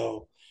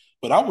gel.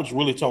 But I was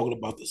really talking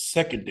about the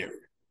secondary.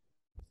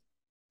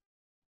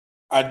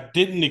 I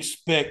didn't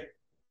expect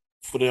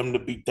for them to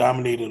be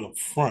dominated up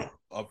front.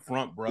 Up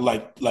front, bro.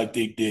 Like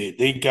they did.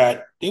 They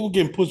were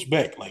getting pushed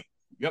back. Like,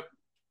 yep.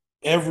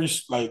 And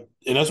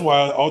that's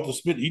why Arthur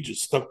Smith, he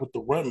just stuck with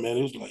the run, man.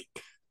 It was like,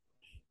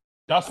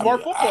 that's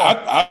smart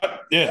football.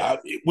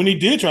 When he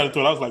did try to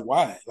throw it, I was like,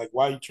 why? Like,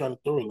 why are you trying to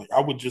throw it? Like, I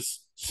would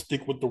just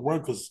stick with the run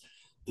because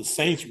the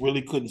Saints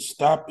really couldn't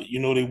stop it. You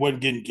know, they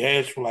wasn't getting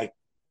gashed for like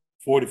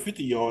 40,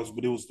 50 yards,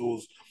 but it was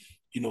those,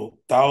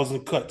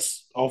 1,000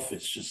 cuts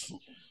offense, just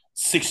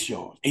 6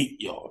 yards, 8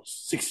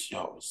 yards, 6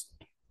 yards,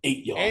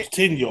 8 yards,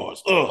 10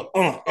 yards.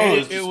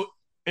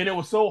 And it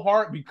was so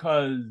hard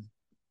because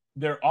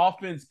their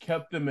offense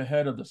kept them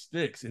ahead of the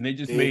sticks, and they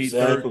just made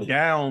third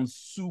down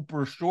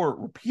super short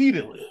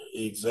repeatedly.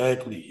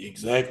 Exactly.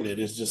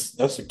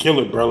 That's a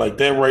killer, bro. Like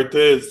that right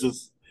there is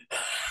just.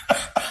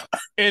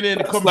 And then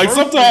like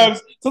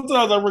sometimes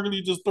I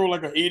really just throw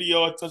like an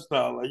 80-yard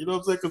touchdown, like, you know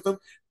what I'm saying? Because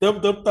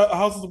them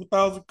houses with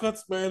 1,000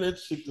 cuts, man, that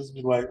shit just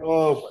be like,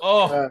 oh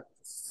my God.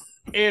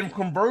 And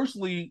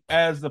conversely,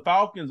 as the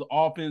Falcons'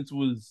 offense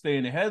was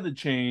staying ahead of the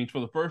change for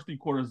the first 3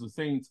 quarters, the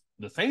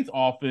Saints'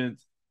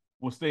 offense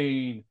was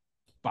staying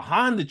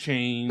behind the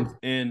chains,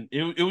 and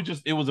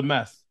it was a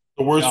mess.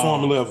 The worst Um,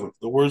 formula ever.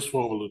 The worst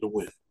formula to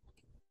win.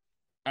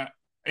 I,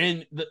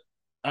 and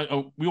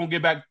we won't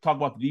get back to talk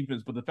about the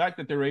defense, but the fact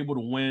that they were able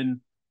to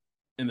win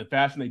in the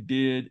fashion they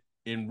did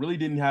and really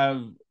didn't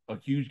have a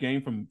huge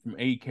game from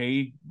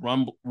AK.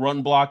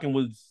 Run blocking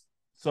was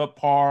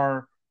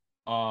subpar.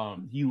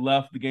 He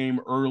left the game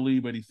early,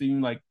 but he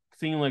seemed like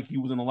he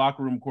was in the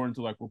locker room according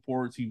to like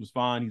reports. He was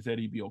fine. He said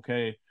he'd be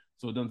okay.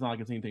 So it doesn't sound like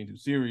it's anything too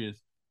serious.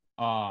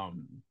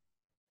 Um,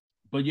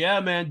 but yeah,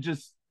 man,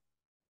 just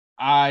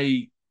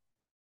I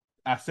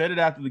I said it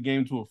after the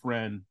game to a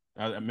friend.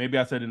 Maybe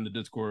I said it in the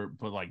Discord,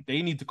 but like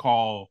they need to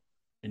call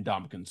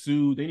Ndamukong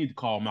Suh. They need to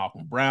call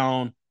Malcolm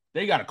Brown.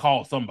 They got to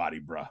call somebody,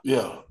 bruh.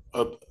 Yeah,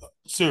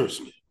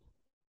 seriously.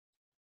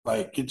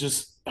 Like it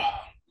just,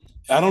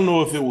 I don't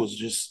know if it was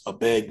just a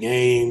bad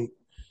game,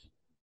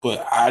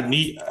 but I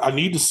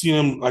need to see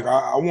them. Like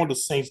I want the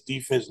Saints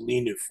defense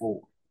leaning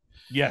forward.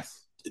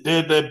 Yes.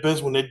 They're their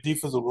best when their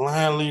defensive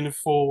line leaning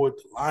forward,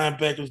 the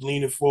linebackers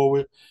leaning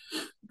forward.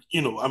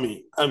 I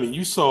mean,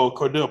 you saw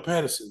Cordell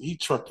Patterson. He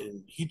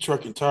trucking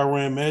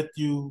Tyrann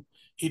Mathieu.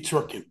 He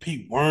trucking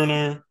Pete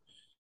Werner.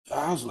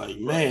 I was like,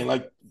 man,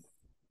 like,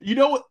 You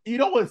know what? You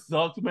know what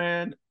sucks,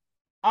 man.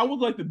 I was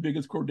like the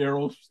biggest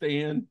Cordero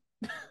stan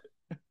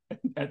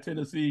at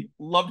Tennessee.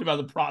 Loved him as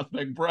a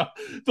prospect, bro.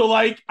 So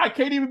like, I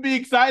can't even be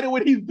excited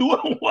when he's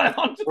doing well.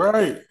 I'm just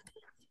right.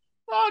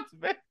 sucks,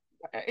 man.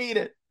 I hate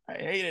it. I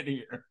hate it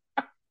here.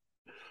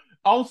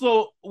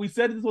 Also, we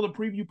said this on the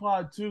preview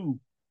pod too.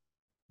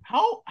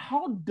 How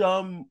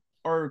dumb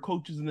are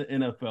coaches in the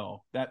NFL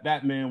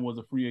that man was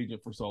a free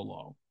agent for so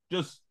long?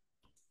 Just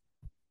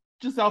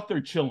out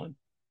there chilling.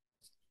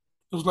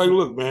 It's like,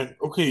 look, man.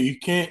 Okay, you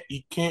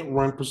can't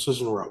run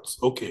precision routes.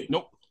 Okay,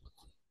 Nope.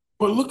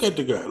 but look at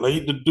the guy.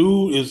 Like the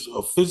dude is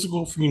a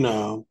physical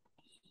phenom.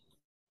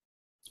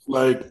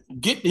 Like,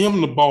 get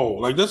him the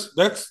ball. Like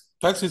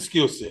that's his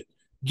skill set.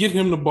 Get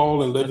him the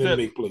ball and let That's him it.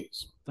 make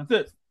plays. That's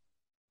it.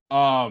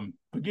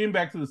 But getting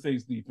back to the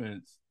Saints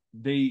defense,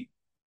 they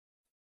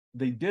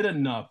did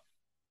enough,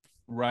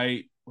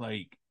 right?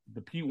 Like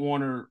the Pete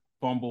Warner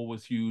fumble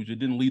was huge. It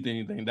didn't lead to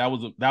anything. That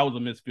was a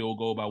missed field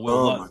goal by Will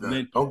Oh my Lutz, and god!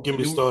 then Don't get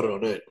me they, started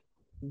on that.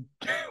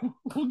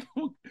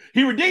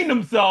 he redeemed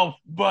himself.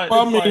 But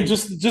Well, it's I mean, like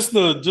just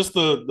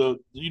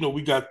the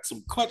we got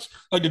some clutch.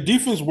 Like the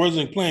defense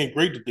wasn't playing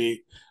great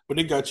today, but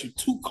they got you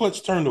two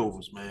clutch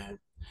turnovers, man,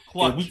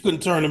 and we clutch,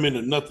 couldn't turn them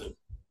into nothing.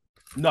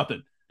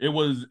 nothing. It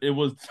was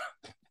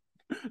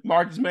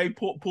Marcus May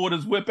pulled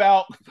his whip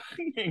out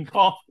and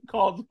called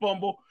the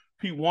fumble.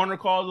 Pete Warner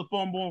calls the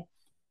fumble.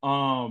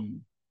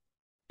 Um,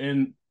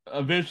 and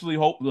eventually,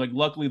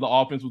 luckily, the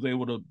offense was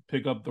able to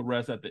pick up the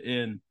rest at the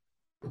end.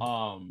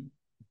 Um,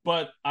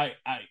 but I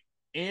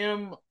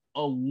am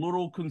a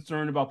little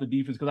concerned about the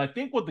defense because I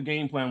think what the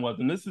game plan was,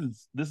 and this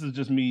is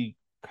just me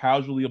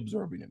casually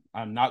observing it.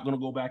 I'm not gonna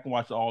go back and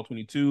watch the all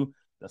 22.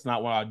 That's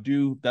not what I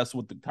do. That's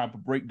what the type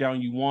of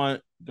breakdown you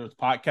want. There's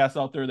podcasts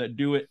out there that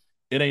do it.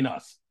 It ain't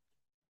us.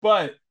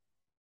 But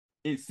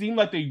it seemed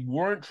like they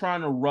weren't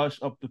trying to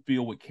rush up the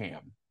field with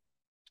Cam.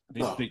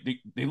 No,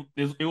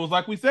 It was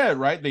like we said,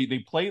 right? They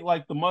played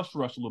like the must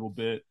rush a little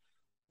bit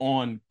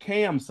on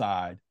Cam's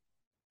side,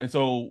 and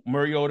so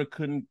Mariota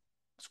couldn't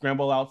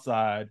scramble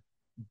outside,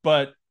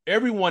 but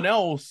everyone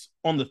else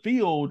on the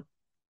field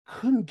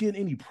couldn't get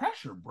any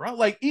pressure, bro.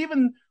 Like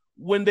even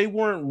when they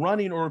weren't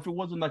running, or if it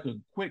wasn't like a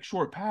quick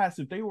short pass,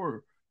 if they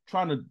were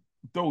trying to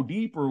throw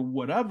deep or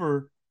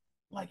whatever,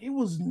 like it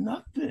was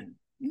nothing,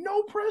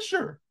 no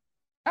pressure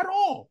at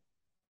all.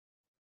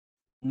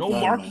 No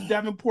none, Marcus man.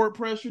 Davenport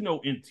pressure, no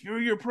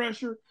interior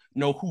pressure,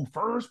 no who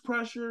first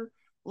pressure.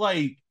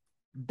 Like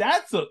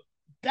that's a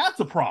that's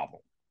a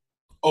problem.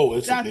 Oh,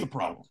 it's a That's a big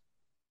problem. problem.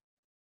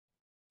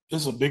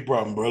 It's a big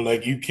problem, bro.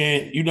 Like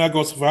you're not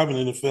gonna survive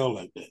in the NFL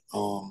like that.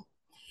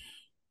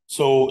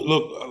 So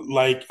look,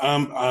 like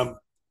I'm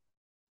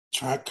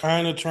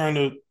kind of trying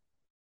to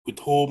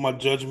withhold my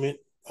judgment.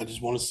 I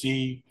just want to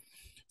see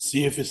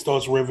if it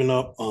starts revving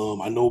up.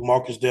 I know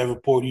Marcus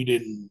Davenport.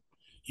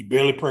 He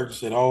barely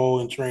practiced at all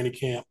in training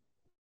camp.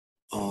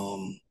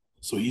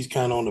 So he's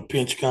kind of on the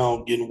pinch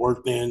count, getting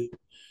worked in.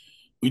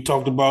 We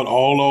talked about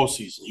all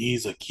season.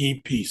 He's a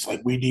key piece.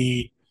 Like we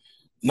need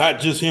not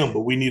just him, but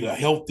we need a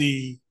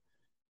healthy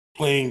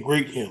playing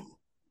great him.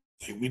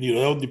 Like we need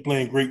a healthy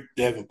playing great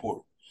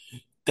Davenport.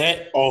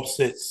 That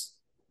offsets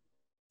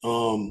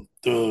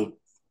the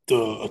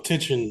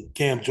attention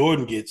Cam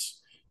Jordan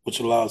gets, which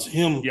allows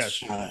him to Yes.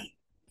 shine.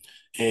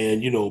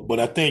 And but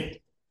I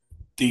think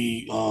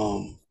the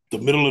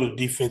middle of the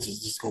defense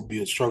is just gonna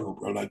be a struggle,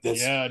 bro. Like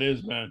that's Yeah, it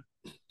is, man.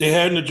 they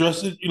hadn't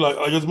addressed it. Like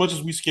as much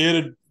as we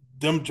scared of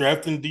them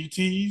drafting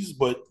DTs,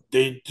 but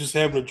they just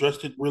haven't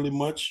addressed it really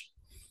much,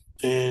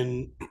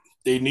 and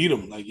they need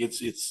him. Like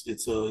it's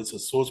a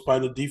sore spot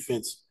in the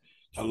defense.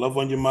 I love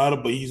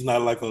Onyemata, but he's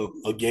not like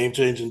a game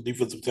changing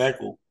defensive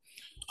tackle.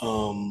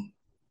 Um,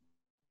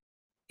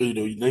 then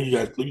you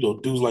got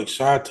dudes like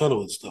Shy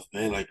Tuttle and stuff,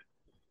 man. Like,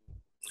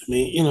 I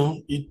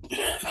mean,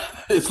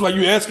 it's like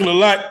you're asking a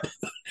lot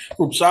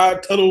from Shy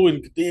Tuttle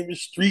and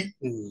Davis Street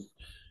and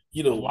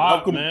A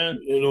lot, Malcolm, man.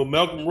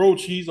 Malcolm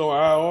Roach. He's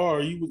on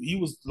IR. He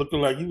was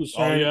looking like he was Oh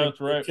shining yeah, in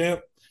that's right.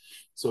 camp.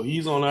 So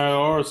he's on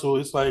IR. So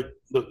it's like,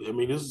 look, I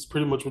mean, this is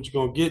pretty much what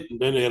you're gonna get. And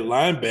then at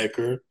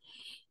linebacker,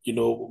 we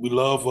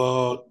love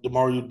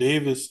Demario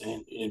Davis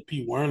and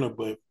Pete Werner,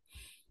 but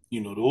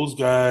those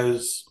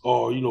guys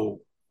are,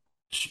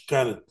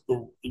 kind of,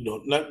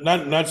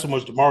 not so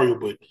much Demario,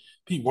 but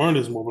Pete Werner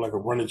is more like a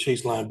run and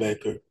chase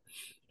linebacker.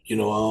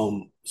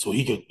 So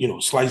he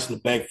could, slice in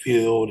the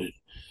backfield,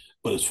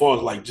 but as far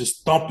as like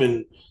just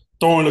throwing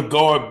the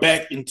guard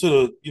back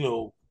into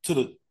the,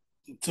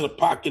 to the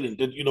pocket, and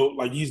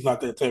like he's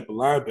not that type of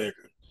linebacker.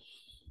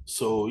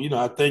 So,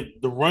 I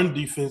think the run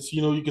defense,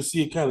 you can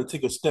see it kind of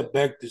take a step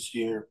back this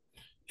year,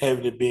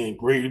 having it being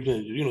great.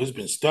 It's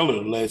been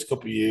stellar the last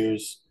couple of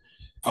years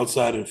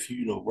outside of,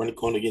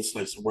 going against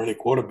like some running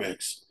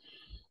quarterbacks.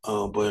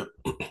 But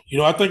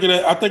I think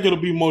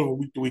it'll be more of a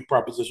week to week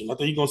proposition. I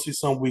think you're gonna see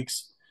some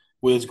weeks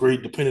where it's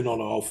great depending on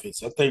the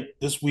offense. I think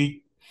this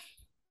week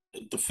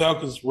the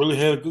Falcons really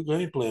had a good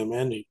game plan,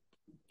 man. They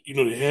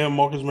had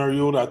Marcus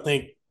Mariota. I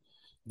think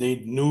they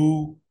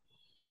knew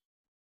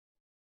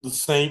the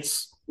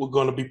Saints were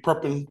going to be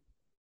prepping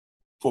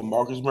for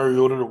Marcus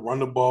Mariota to run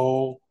the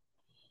ball,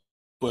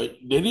 but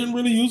they didn't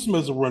really use him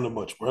as a runner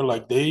much, bro.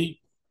 Like they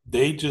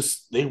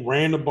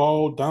ran the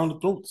ball down the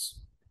throats.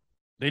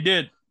 They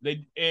did.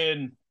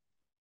 And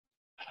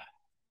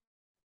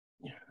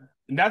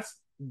that's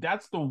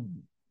the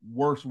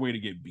worst way to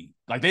get beat.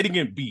 Like they didn't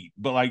get beat,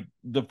 but like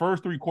the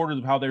first 3 quarters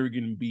of how they were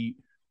getting beat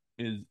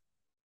is,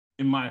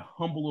 in my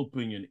humble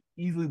opinion,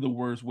 easily the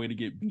worst way to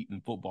get beat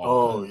in football.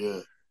 Oh yeah.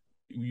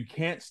 You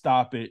can't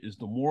stop it. It's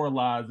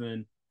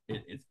demoralizing.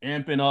 It's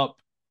amping up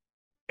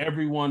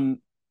everyone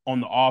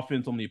on the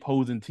offense, on the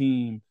opposing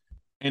team.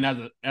 And as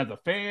a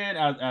fan,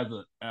 as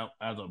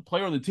a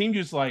player on the team,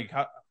 just like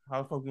how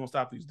the fuck we gonna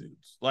stop these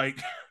dudes?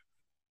 Like,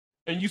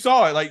 and you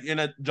saw it, like in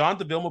a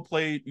Jonathan Vilma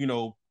played,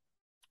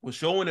 was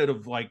showing it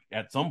of like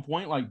at some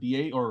point, like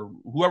DA or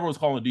whoever was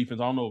calling the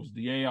defense. I don't know if it was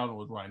DA, I don't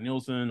know if it was Ryan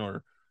Nielsen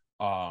or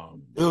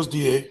it was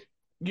DA.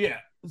 Yeah.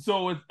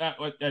 So it's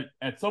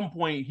at some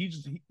point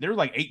there was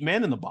like 8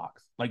 men in the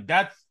box. Like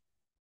that's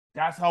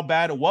how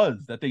bad it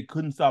was that they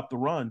couldn't stop the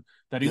run.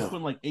 That he's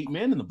putting like 8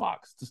 men in the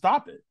box to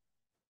stop it.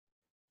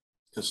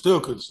 And still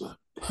couldn't stop.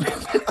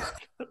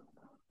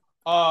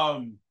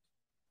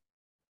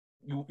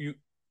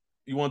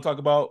 You want to talk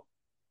about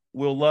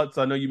Will Lutz?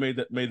 I know you made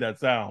that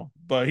sound,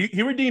 but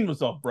he redeemed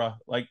himself, bro.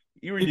 Like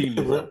he redeemed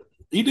himself.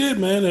 He did,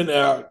 man.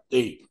 And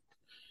hey,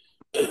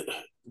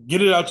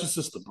 get it out your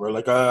system, bro.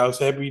 Like I was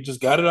happy you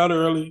just got it out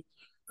early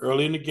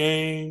in the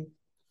game.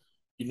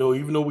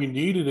 Even though we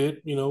needed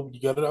it, you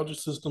got it out your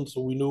system,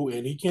 so we knew.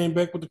 And he came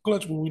back with the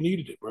clutch when we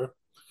needed it, bro.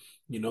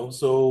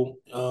 So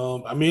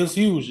I mean, it's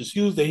huge. It's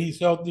huge that he's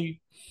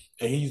healthy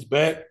and he's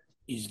back.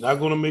 He's not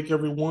going to make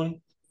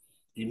everyone,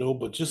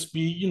 but just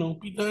be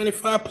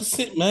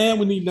 95%, man.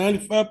 We need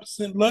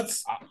 95%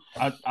 Lutz.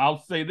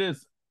 I'll say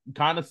this.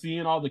 Kind of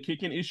seeing all the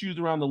kicking issues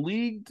around the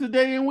league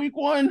today in week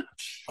 1.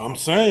 I'm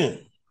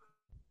saying.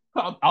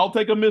 I'll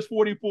take a miss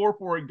 44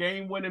 for a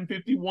game-winning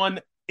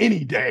 51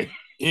 any day.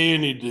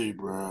 Any day,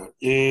 bro.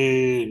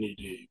 Any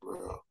day,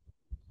 bro.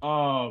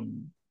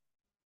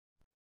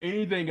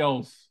 Anything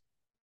else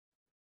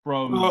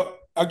from?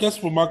 I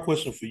guess my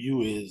question for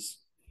you is,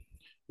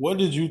 what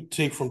did you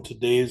take from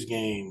today's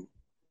game?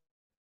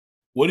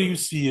 What do you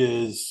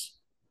see as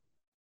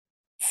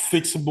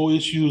fixable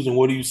issues, and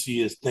what do you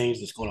see as things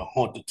that's going to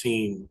haunt the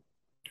team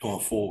going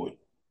forward?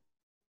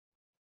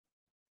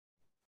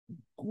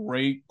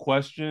 Great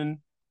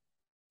question.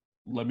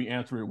 Let me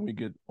answer it when we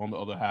get on the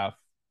other half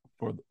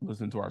for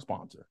listening to our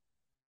sponsor.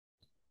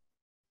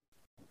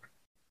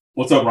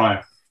 What's up,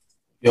 Ryan?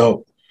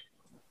 Yo.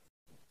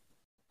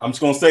 I'm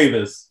just going to say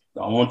this.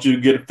 I don't want you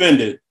to get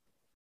offended.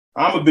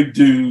 I'm a big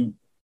dude.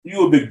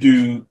 You a big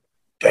dude.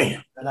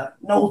 Damn. And I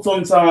know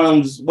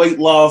sometimes weight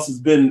loss has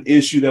been an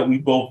issue that we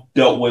both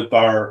dealt with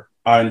our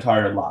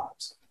entire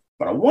lives.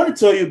 But I want to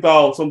tell you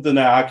about something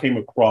that I came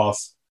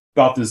across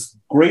about this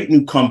great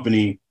new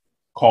company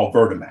called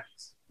Vertimax.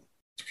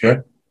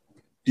 Okay.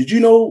 Did you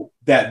know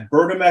that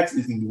Vertimax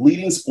is the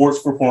leading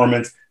sports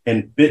performance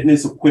and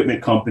fitness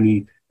equipment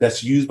company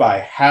that's used by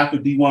half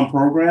of D1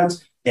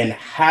 programs and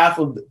half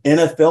of the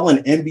NFL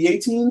and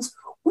NBA teams?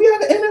 We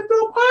have an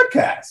NFL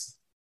podcast.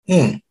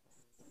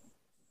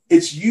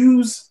 It's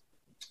used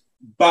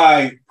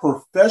by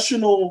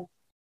professional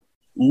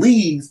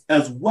leagues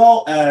as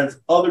well as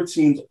other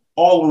teams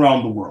all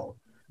around the world.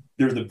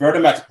 There's a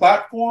Vertimax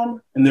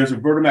platform and there's a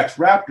Vertimax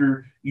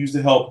Raptor used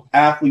to help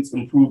athletes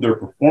improve their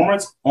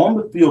performance on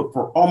the field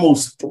for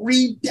almost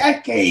 3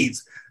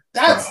 decades.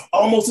 That's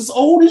almost as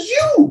old as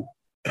you.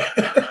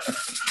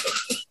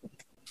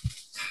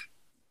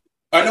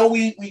 I know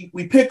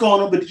we pick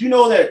on him, but did you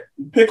know that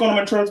we pick on him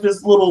in terms of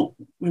his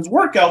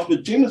workouts?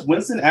 But Jameis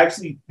Winston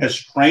actually has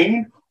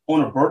trained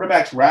on a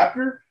Vertimax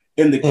Raptor,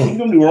 in the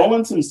Kingdom New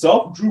Orleans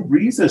himself, Drew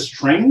Brees, has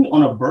trained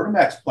on a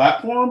Vertimax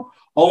platform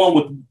along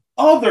with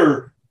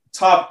other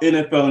top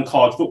NFL and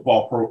college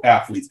football pro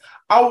athletes.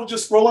 I was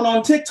just scrolling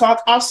on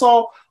TikTok. I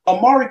saw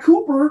Amari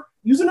Cooper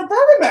using a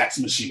Vertimax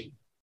machine.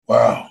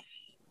 Wow.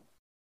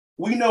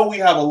 We know we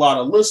have a lot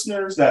of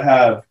listeners that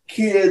have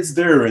kids.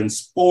 They're in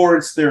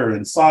sports, they're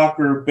in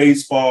soccer,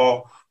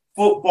 baseball,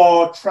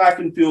 football, track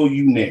and field,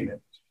 you name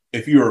it.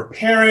 If you're a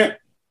parent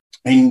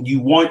and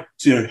you want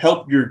to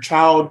help your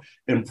child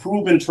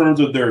improve in terms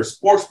of their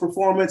sports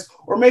performance,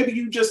 or maybe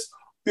you just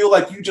feel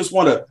like you just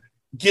want to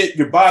get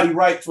your body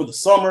right for the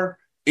summer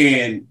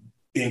and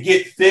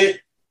get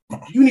fit,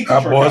 you need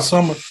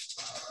to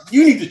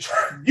you need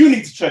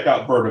to check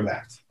out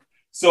Vertimax.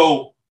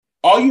 So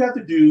all you have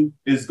to do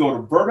is go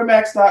to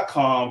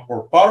Vertimax.com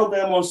or follow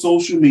them on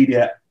social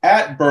media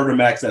at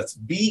Vertimax. That's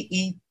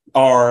BERTI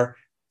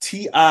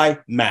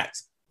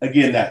Max.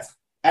 Again, that's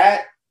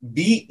at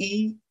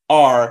BERTI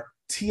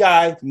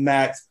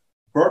Max.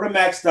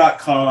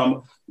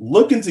 Vertimax.com.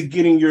 Look into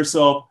getting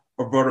yourself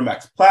a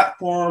Vertimax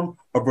platform,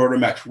 a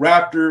Vertimax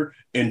Raptor,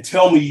 and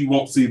tell me you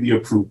won't see the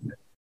improvement.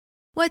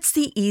 What's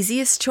the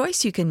easiest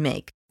choice you can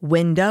make?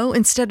 Window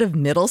instead of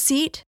middle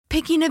seat?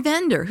 Picking a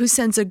vendor who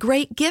sends a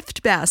great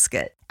gift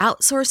basket?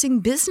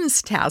 Outsourcing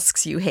business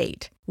tasks you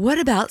hate? What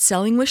about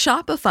selling with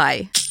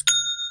Shopify?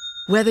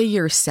 Whether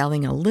you're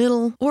selling a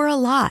little or a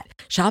lot,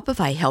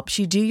 Shopify helps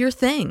you do your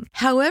thing,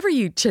 however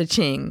you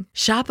cha-ching.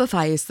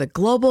 Shopify is the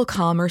global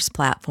commerce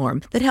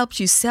platform that helps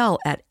you sell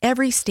at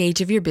every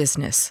stage of your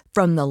business.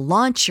 From the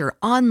launch your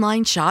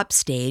online shop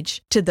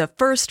stage to the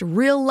first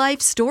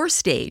real-life store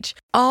stage,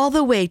 all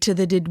the way to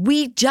the did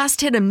we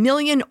just hit 1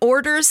 million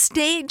orders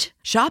stage.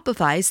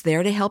 Shopify's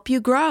there to help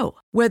you grow.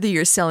 Whether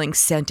you're selling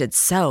scented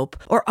soap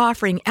or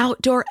offering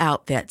outdoor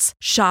outfits,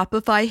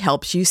 Shopify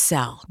helps you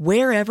sell.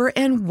 Wherever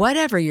and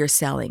whatever you're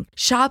selling,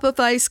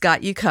 Shopify's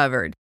got you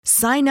covered.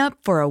 Sign up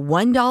for a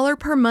 $1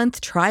 per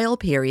month trial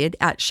period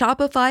at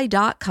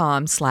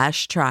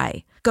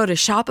shopify.com/try. Go to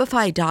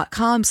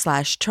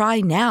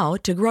shopify.com/try now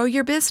to grow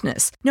your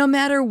business, no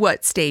matter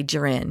what stage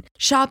you're in.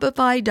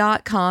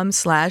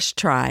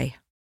 Shopify.com/try.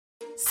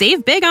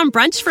 Save big on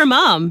brunch for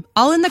mom,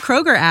 all in the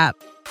Kroger app.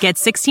 Get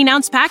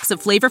 16-ounce packs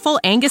of flavorful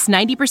Angus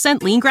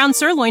 90% lean ground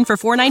sirloin for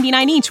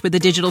 $4.99 each with a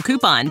digital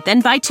coupon. Then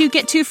buy 2,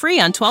 get 2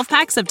 free on 12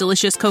 packs of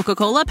delicious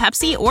Coca-Cola,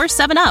 Pepsi, or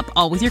 7-Up,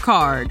 all with your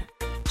card.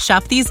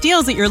 Shop these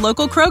deals at your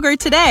local Kroger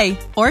today,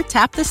 or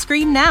tap the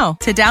screen now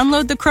to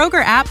download the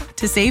Kroger app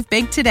to save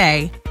big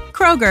today.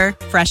 Kroger,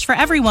 fresh for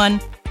everyone.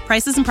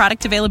 Prices and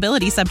product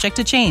availability subject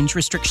to change.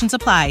 Restrictions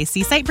apply.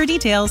 See site for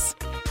details.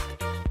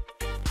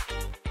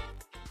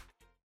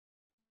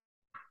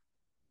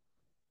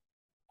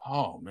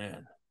 Oh,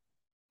 man.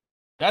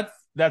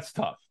 That's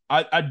tough.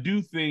 I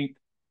do think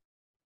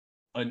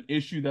an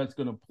issue that's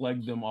going to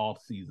plague them all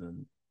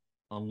season,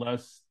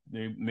 unless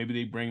maybe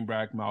they bring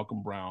back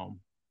Malcolm Brown.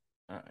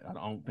 I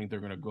don't think they're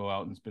going to go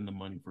out and spend the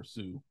money for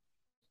Sue.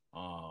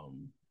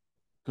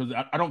 Because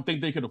I don't think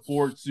they could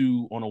afford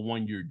Sue on a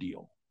 1-year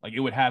deal. Like, it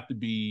would have to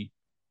be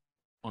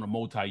on a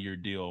multi-year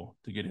deal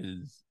to get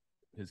his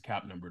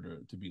cap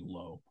number to be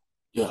low.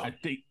 Yeah, I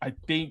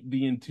think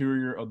the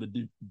interior of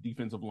the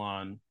defensive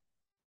line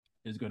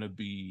is going to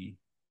be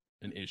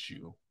an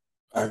issue.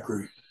 I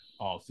agree.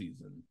 All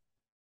season.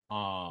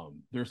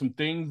 There's some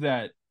things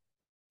that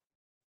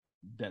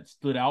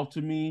stood out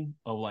to me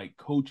of like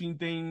coaching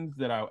things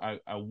that I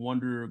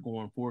wonder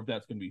going forward if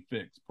that's going to be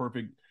fixed.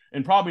 Perfect.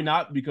 And probably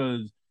not,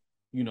 because,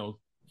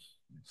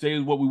 say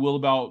what we will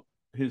about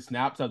his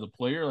snaps as a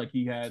player. Like,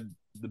 he had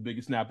the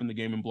biggest snap in the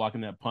game in blocking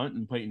that punt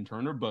and Peyton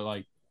Turner, but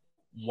like,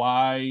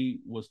 why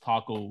was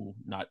Taco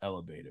not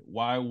elevated?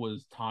 Why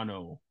was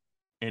Tano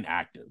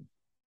inactive?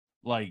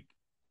 Like,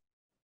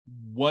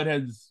 what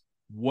has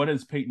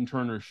Peyton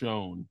Turner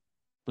shown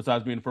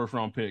besides being a first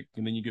round pick?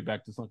 And then you get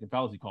back to sunken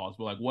fallacy calls,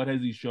 but like, what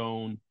has he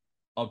shown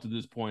up to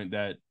this point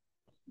that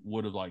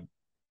would have like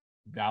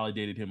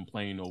validated him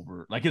playing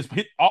over like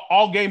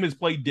all game his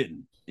play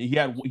didn't. He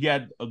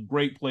had a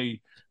great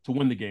play to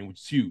win the game, which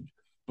is huge,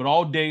 but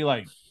all day,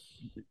 like,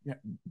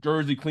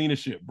 Jersey clean as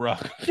shit, bro.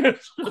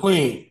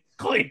 clean,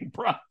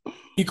 bro.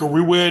 He could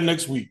rewear it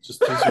next week.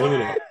 Just look at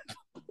that.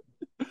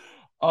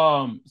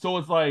 So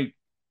it's like,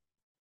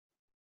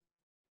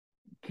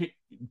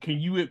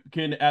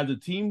 can as a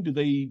team, do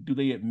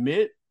they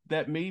admit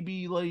that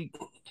maybe like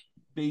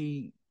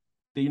they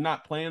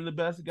not playing the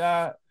best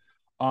guy?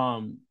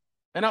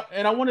 And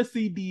I want to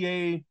see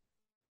DA,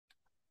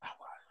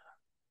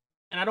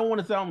 and I don't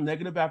want to sound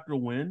negative after a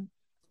win,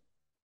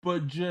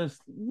 but just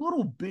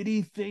little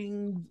bitty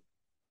things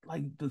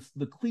like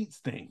the cleats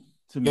thing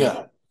to me.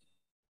 Yeah.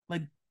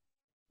 Like,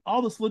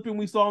 all the slipping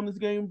we saw in this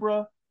game,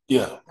 bro.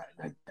 Yeah.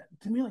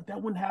 To me, like,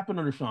 that wouldn't happen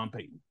under Sean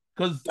Payton.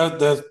 Because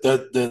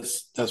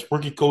that's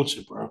rookie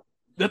coaching, bro.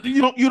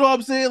 You know what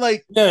I'm saying?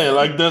 Like, yeah,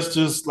 like, that's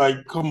just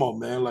like, come on,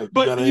 man. Like,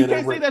 but you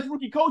can't say that's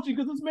rookie coaching,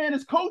 because this man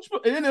has coached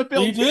an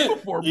NFL team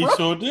before, bro. He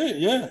sure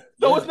did, yeah.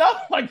 So it's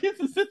not like his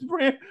assistant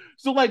brand.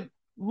 So like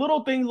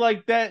little things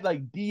like that,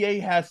 like DA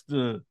has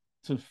to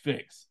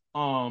fix.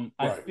 I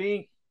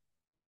think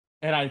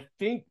And I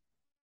think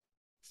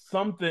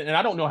something, and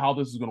I don't know how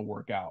this is going to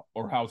work out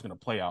or how it's going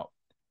to play out,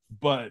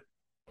 but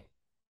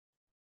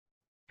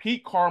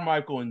Pete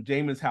Carmichael and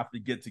Jameis have to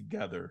get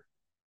together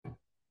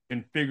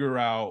and figure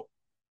out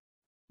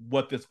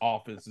what this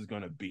offense is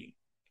going to be.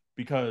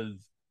 Because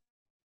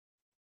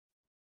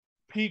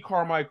Pete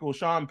Carmichael,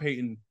 Sean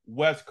Payton,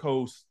 West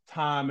Coast,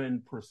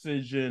 timing,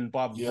 precision,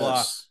 blah, blah,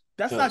 blah.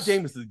 That's not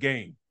Jameis's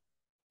game.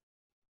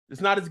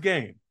 It's not his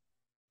game.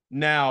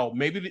 Now,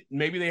 maybe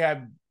they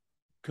have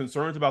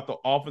concerns about the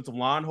offensive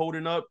line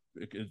holding up.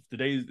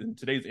 Today's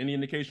any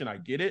indication, I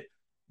get it.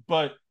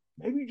 But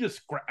maybe you just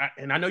scrap,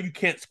 and I know you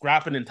can't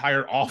scrap an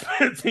entire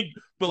offense,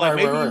 but like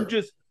maybe you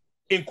just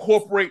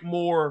incorporate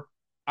more.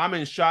 I'm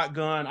in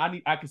shotgun.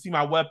 I can see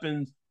my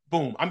weapons.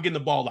 Boom, I'm getting the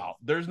ball out.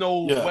 There's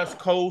no West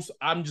Coast.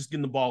 I'm just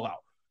getting the ball out.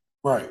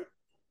 Right.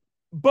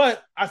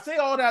 But I say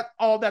all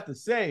that to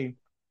say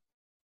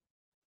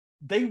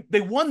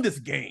they won this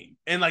game.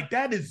 And like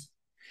that is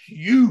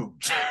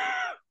huge.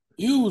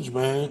 Huge,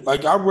 man.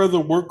 Like I'd rather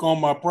work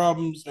on my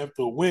problems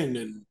after a win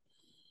than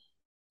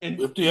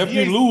if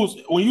you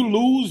lose. When you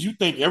lose, you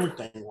think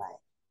everything wrong.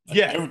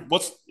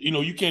 Like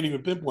you can't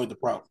even pinpoint the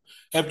problem.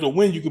 After a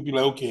win, you could be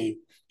like, okay,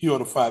 here are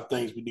the 5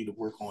 things we need to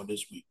work on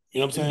this week.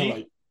 You know what I'm saying?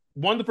 Like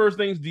one of the first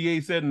things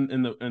DA said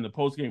in the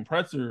post game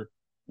presser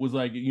was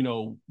like,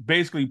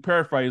 basically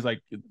paraphrase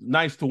like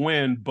nice to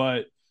win,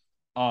 but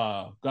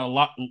got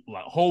a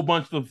whole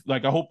bunch of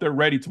like I hope they're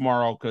ready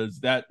tomorrow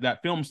because that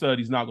film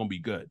study is not going to be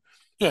good.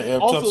 Yeah,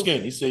 have tough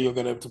skin. He said you're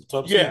gonna have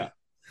tough skin. Yeah.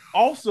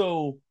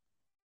 Also,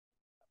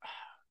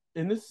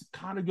 and this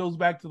kind of goes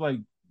back to like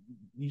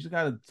you just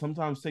gotta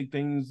sometimes take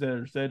things that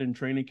are said in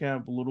training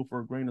camp a little for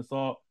a grain of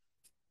salt.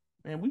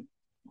 Man, we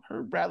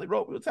heard Bradley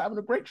Roby was having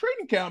a great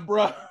training camp,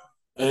 bro.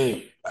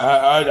 Hey,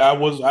 I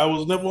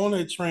was never on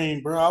that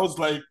train, bro. I was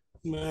like,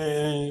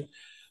 man,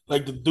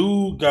 like the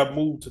dude got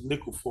moved to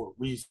nickel for a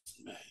reason,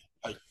 man.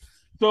 Like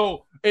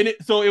so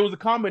it was a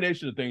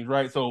combination of things,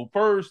 right? So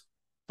first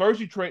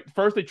they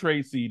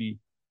trade CeeDee.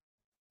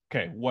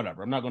 Okay,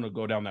 whatever. I'm not gonna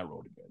go down that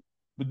road again.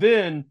 But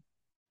then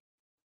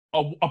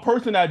a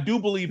person I do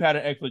believe had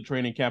an excellent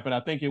training camp, and I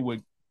think it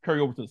would carry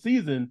over to the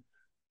season,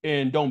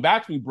 and don't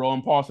back me, bro,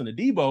 and Paulson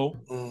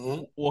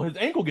Adebo, well, his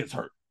ankle gets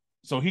hurt.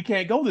 So he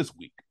can't go this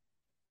week.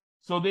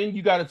 So then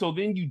you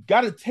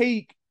gotta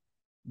take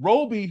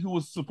Roby, who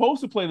was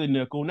supposed to play the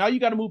nickel. Now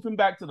you got to move him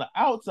back to the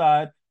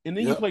outside, and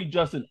then you play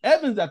Justin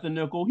Evans at the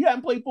nickel. He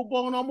hadn't played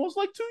football in almost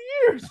like 2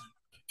 years.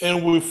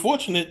 And we're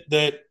fortunate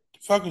that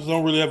Falcons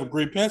don't really have a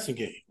great passing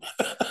game.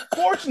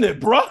 Fortunate,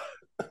 bro.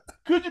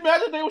 Could you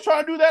imagine they were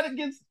trying to do that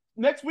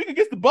next week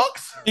against the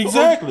Bucks?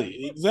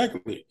 Exactly.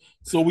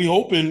 So we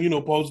hoping,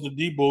 Paulson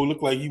Adebo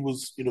looked like he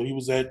was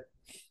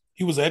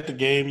at the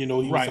game. He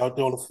was out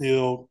there on the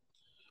field.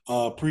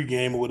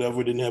 Pre-game or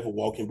whatever, didn't have a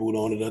walking boot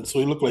on it, so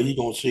he looked like he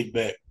gonna shake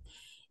back.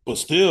 But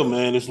still,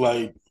 man, it's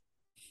like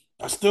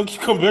I still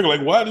keep coming back.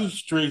 Like, why is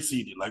straight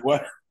seated? Like,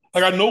 why?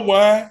 Like, I know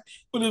why,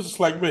 but it's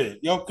just like, man,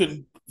 y'all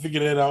couldn't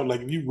figure that out.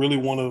 Like, if you really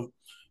want to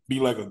be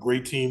like a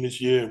great team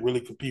this year and really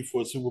compete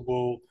for a Super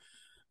Bowl,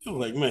 it was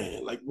like,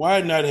 man, like,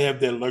 why not have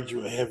that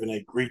luxury of having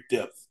that great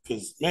depth?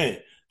 Because, man,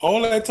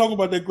 all that talk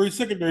about that great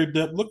secondary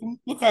depth,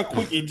 look how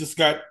quick it just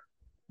got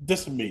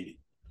decimated.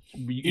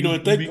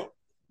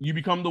 You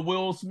become the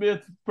Will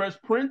Smith Fresh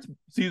Prince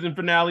season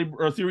finale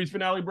or series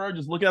finale, bro.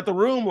 Just look at the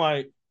room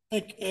like.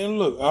 And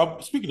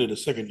look, speaking of the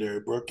secondary,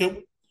 bro,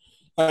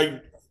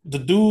 the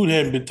dude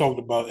hadn't been talked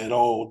about at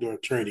all during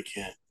training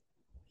camp.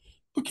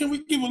 But can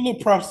we give a little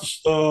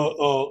props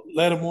to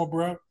Lattimore,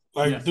 bro?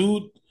 Like, yes.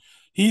 Dude,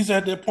 he's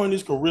at that point in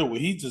his career where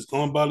he's just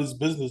going about his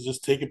business,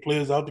 just taking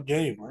players out the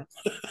game, bro.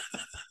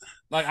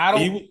 Like, I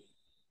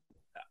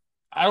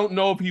don't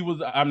know if he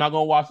was. I'm not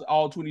gonna watch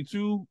all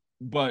 22.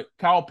 But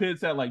Kyle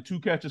Pitts had like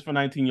 2 catches for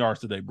 19 yards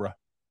today, bro.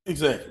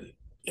 Exactly.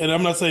 And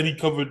I'm not saying he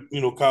covered,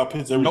 Kyle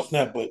Pitts every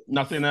snap, but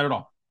not saying that at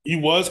all. He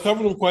was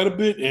covering him quite a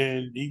bit,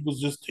 and he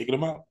was just taking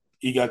him out.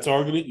 He got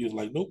targeted. He was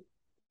like,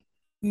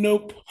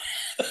 nope.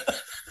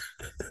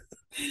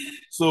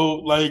 So,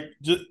 like,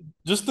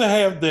 just to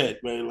have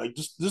that, man, like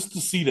just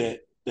to see that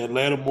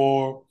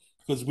Lattimore,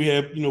 because we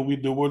have,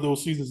 there were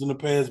those seasons in the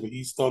past where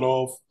he started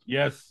off,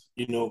 yes,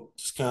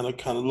 just kind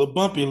of a little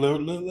bumpy,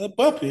 little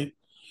bumpy.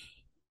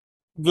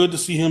 Good to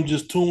see him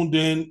just tuned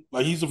in.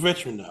 Like, he's a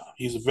veteran now.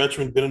 He's a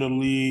veteran, been in the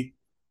league,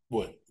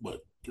 what,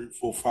 3,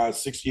 4, 5,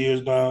 6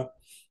 years now.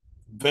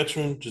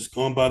 Veteran, just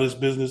going about his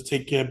business,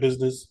 take care of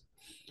business.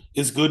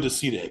 It's good to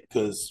see that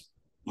because,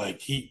 like,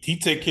 he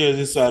take care of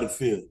his side of the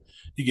field.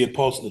 You get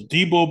Paulson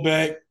Adebo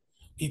back.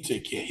 He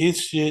take care of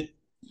his shit.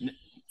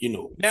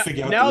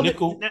 Figure out the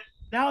nickel.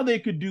 Now they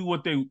could do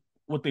what they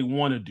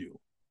want to do.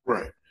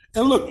 Right.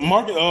 And look,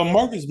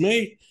 Marcus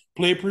May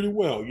played pretty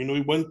well.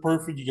 He wasn't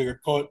perfect. He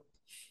got caught.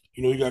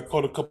 He got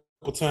caught a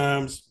couple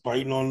times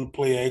biting on the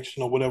play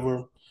action or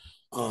whatever.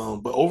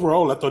 But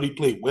overall, I thought he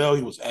played well.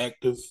 He was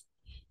active,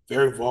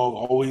 very involved,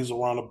 always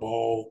around the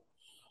ball.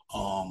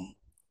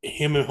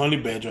 Him and Honey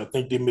Badger, I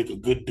think they make a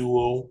good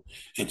duo.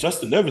 And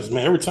Justin Evans,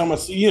 man, every time I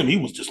see him, he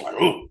was just like,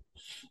 oh,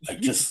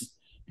 like just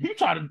he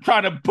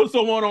tried to put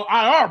someone on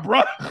IR,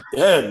 bro.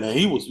 Yeah, man,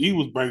 he was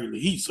bringing the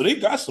heat. So they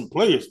got some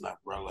players now,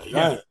 bro. Like,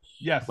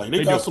 yes,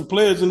 they got some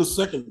players in the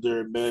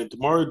secondary, man.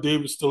 Demario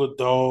Davis still a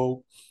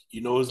dog.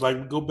 You know, it's like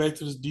we go back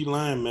to this D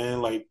line,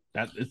 man. Like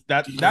that's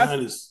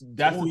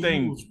the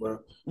thing, huge, bro.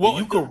 Well,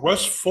 when you can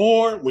rush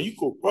forward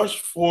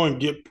and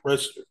get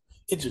pressure,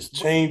 it just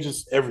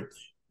changes everything.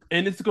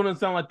 And it's gonna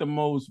sound like the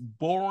most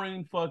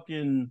boring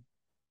fucking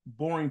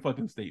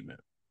statement,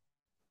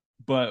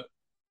 but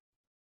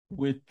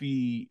with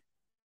the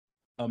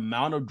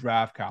amount of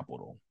draft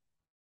capital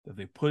that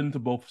they put into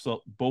both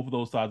of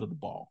those sides of the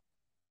ball,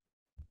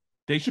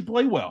 they should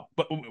play well.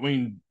 But I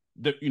mean,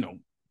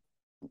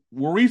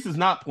 Maurice is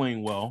not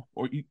playing well.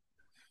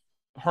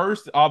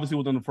 Hurst obviously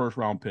was in the first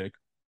round pick,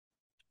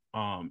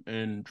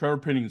 and Trevor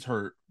Penning's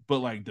hurt. But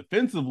like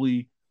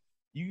defensively,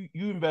 you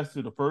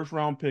invested a first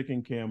round pick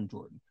in Cam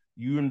Jordan.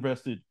 You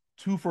invested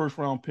 2 first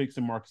round picks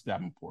in Marcus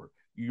Davenport.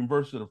 You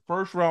invested a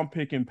first round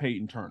pick in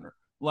Peyton Turner.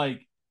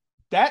 Like,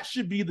 that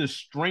should be the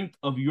strength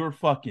of your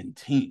fucking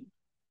team.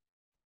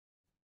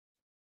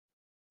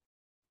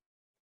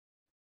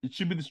 It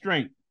should be the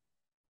strength.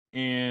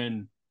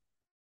 And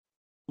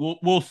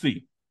we'll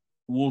see.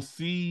 We'll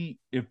see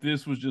if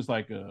this was just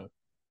like a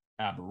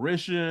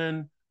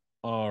aberration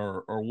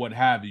or what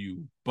have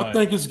you. But I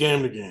think it's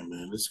game to game,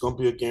 man. It's gonna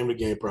be a game to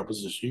game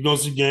proposition. You're gonna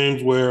see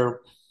games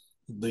where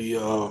the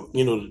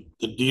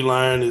D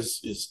line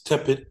is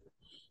tepid,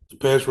 the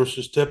pass rush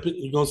is tepid.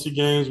 You're gonna see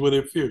games where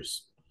they're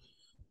fierce.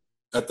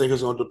 I think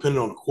it's going to depend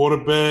on the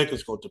quarterback.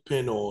 It's going to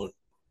depend on,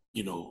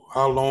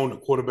 how long the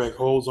quarterback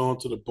holds on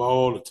to the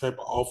ball, the type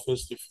of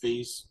offense they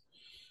face.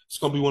 It's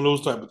going to be one of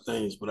those type of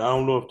things. But I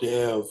don't know if they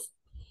have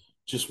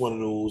just one of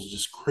those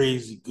just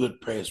crazy good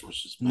pass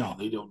rushes. Man. No,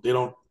 they don't. They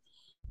don't.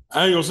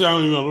 I ain't gonna say I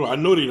don't even know. I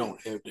know they don't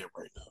have that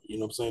right now. You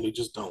know what I'm saying? They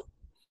just don't.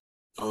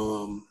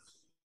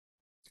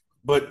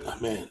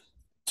 But man,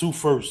 2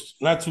 firsts,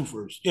 not 2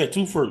 firsts. Yeah,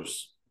 2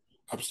 firsts.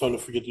 I'm starting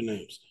to forget the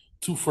names.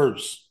 2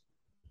 firsts.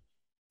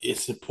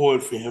 It's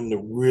important for him to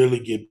really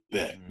get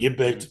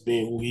back to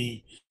being who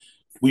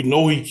we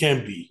know he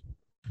can be.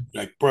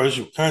 Like, bro, it's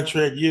your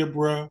contract year,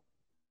 bro.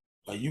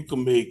 Like, you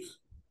can make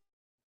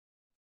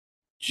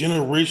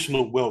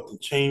generational wealth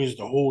and change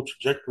the whole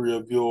trajectory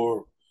of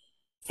your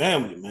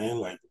family, man.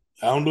 Like,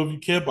 I don't know if you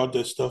care about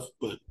that stuff,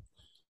 but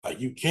like,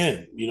 you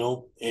can,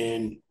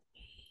 and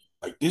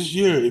like this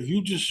year, if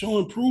you just show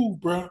and prove,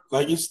 bro,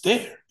 like it's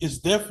there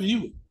for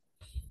you,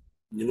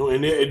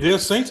 and their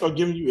Saints are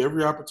giving you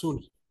every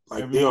opportunity.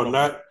 Like, they are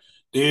not.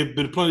 There have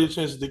been plenty of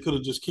chances they could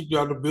have just kicked you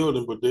out of the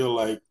building, but they're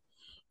like,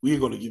 we're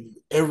going to give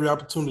you every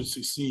opportunity to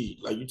succeed.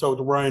 Like, you talk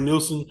to Ryan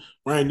Nielsen.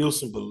 Ryan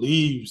Nielsen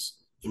believes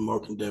in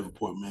Marcus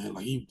Davenport, man.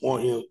 Like, he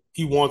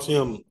wants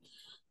him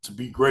to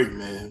be great,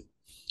 man.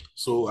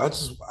 So I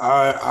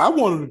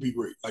want him to be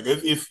great. Like,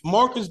 if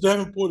Marcus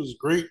Davenport is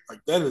great, like,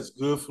 that is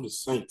good for the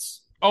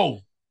Saints. Oh,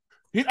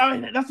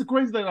 that's the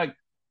crazy thing. Like,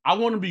 I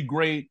want to be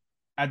great.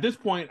 At this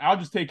point, I'll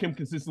just take him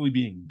consistently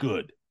being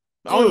good.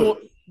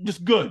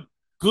 Just good.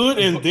 Good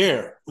and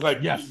there. Like,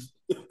 yes.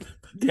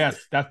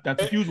 Yes,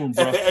 that's a huge one,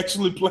 bro.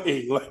 Actually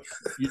playing. Like,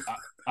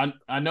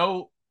 I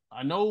know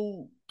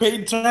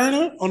Peyton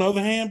Turner, on the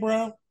other hand,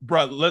 bro.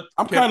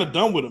 I'm kind of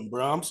done with him,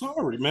 bro. I'm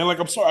sorry, man. Like,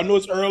 I'm sorry. I know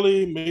it's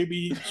early.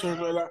 Maybe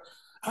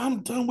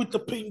I'm done with the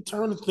Peyton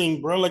Turner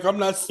thing, bro. Like, I'm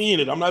not seeing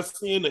it. I'm not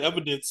seeing the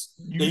evidence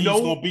that he's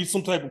going to be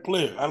some type of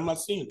player. I'm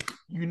not seeing it.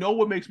 You know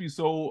what makes me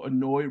so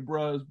annoyed,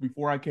 bro?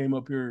 Before I came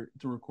up here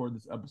to record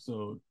this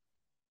episode,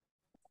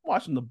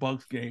 watching the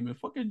Bucks game and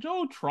fucking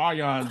Joe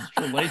Tryon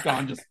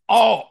just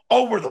all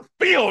over the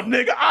field,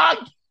 nigga. I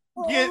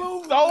get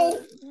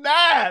so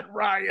mad,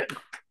 Ryan.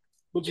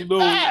 But he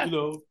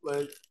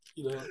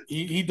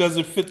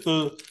doesn't fit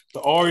the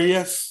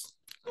RES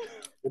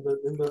in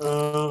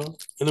the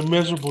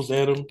measurables,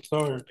 Adam.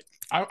 Sorry.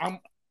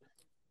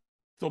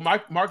 So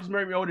Marcus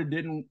Mariota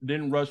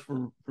didn't rush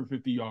for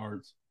 50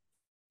 yards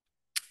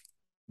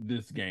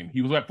this game.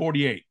 He was at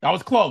 48. That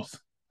was close,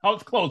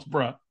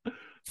 bro.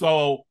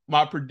 So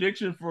my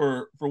prediction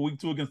for week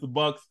 2 against the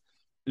Bucks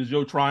is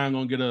Joe Tryon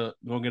gonna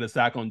get a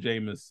sack on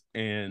Jameis,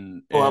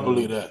 and I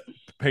believe that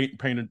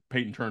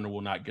Peyton Turner will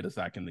not get a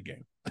sack in the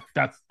game.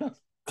 That's my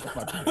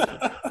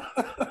prediction.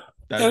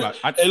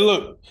 Hey,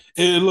 look!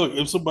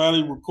 If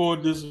somebody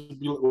record this and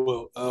be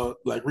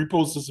like,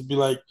 repost this and be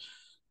like,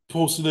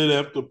 posted it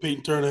after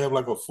Peyton Turner have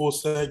like a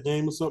 4-sack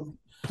game or something.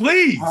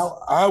 Please,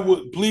 I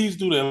would please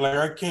do that. Like,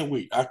 I can't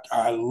wait. I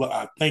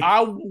think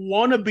I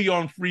want to be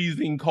on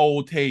freezing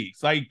cold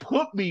takes. Like,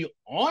 put me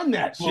on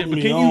that shit.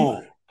 But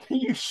can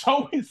you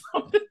show me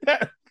something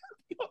that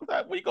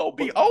we gonna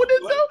be on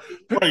it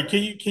though? Right?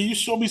 Can you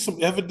show me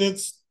some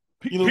evidence?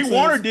 Pete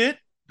Warner did.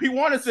 Pete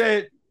Warner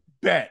said,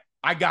 "Bet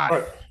I got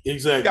it."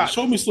 Exactly.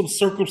 Show me some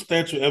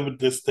circumstantial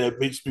evidence that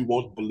makes me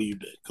want to believe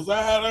that, because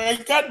I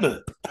ain't got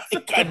none.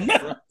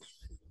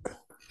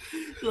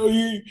 So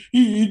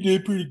he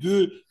did pretty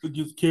good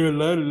against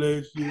Carolina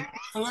last year.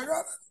 I'm like,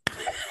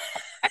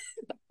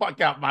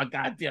 fuck out my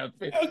goddamn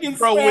face,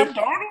 bro.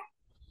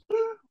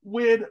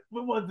 when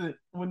what was it?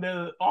 When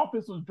the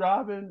offense was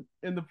driving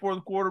in the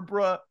fourth quarter,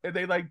 bruh, and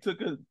they like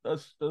took a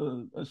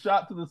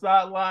shot to the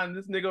sideline.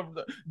 This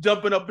nigga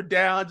jumping up and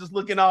down, just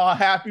looking all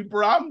happy,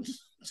 bro. I'm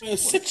just Man,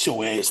 sit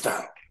your ass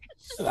down.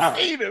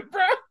 eat it,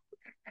 bro.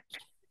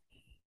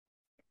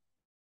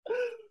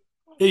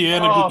 Yeah, you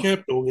had a good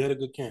camp, though. You had a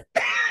good camp.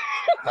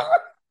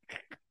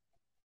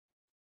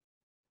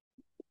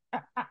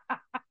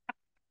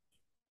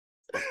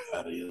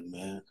 Out of here,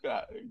 man.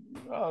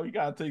 You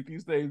gotta take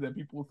these things that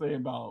people say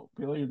about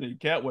players they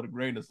can't with a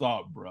grain of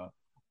salt, bro.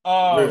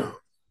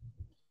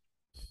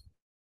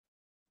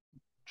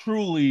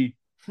 Truly.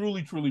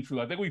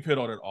 I think we've hit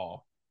on it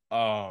all.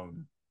 I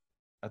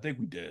think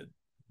we did.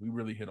 We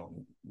really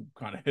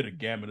kind of hit a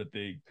gamut of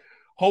things.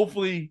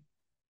 Hopefully,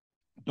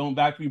 don't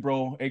back me,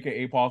 bro.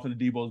 AKA Paulson and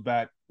Debo's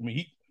back. I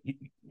mean, you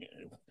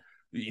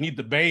need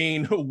the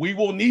Bane. We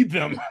will need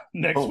them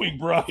next week,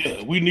 bro.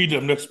 Yeah, we need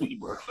them next week,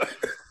 bro.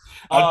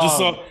 I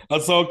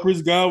saw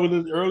Chris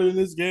Godwin early in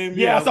this game.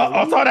 Yeah, I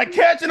saw that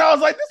catch, and I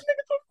was like, this nigga.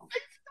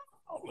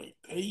 I'm like,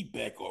 he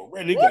back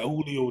already. They got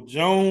Julio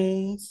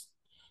Jones.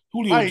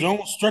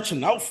 Jones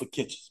stretching out for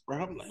catches,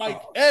 bro. I'm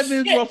like,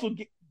 Evans,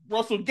 shit.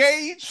 Russell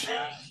Gage.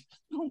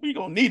 We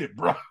gonna need it,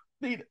 bro.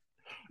 Need it.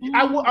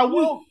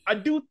 I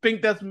do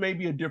think that's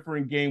maybe a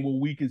different game where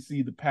we can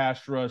see the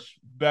pass rush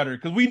better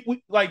because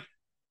we like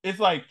it's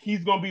like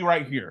he's gonna be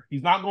right here.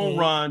 He's not gonna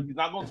run. He's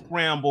not gonna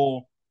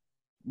scramble.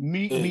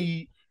 Meet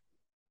me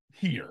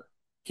here.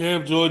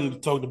 Cam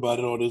Jordan talked about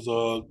it on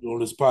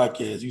his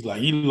podcast. He's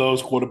like he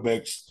loves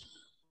quarterbacks.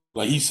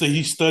 Like he said,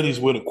 he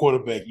studies where the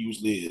quarterback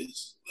usually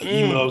is. Like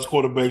he loves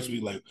quarterbacks. Be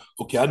like,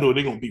 okay, I know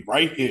they're gonna be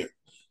right here.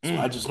 So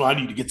I just know I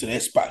need to get to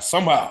that spot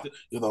somehow.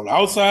 You know, the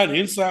outside, the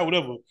inside,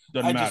 whatever.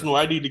 Just know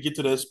I need to get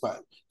to that spot.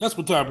 That's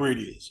what Tom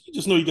Brady is. You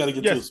just know you got to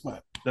get to the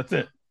spot. That's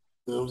it.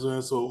 You know what I'm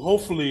saying? So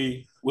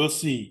hopefully we'll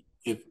see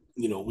if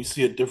we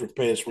see a different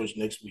pass rush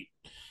next week.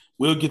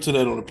 We'll get to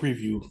that on the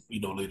preview,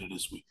 later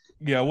this week.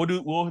 Yeah,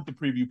 we'll hit the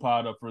preview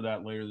pod up for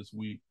that later this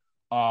week.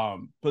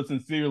 But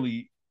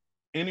sincerely,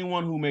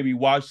 anyone who maybe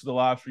watched the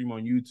live stream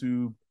on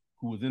YouTube,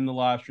 who was in the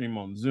live stream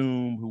on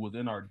Zoom, who was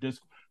in our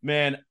Discord,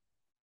 man,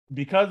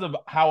 because of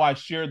how I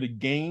share the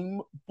game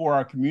for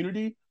our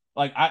community,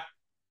 like I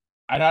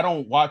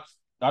don't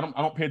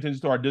pay attention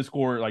to our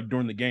Discord like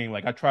during the game.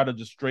 Like I try to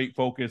just straight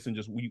focus and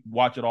we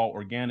watch it all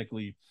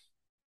organically.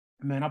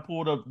 Man, I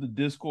pulled up the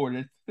Discord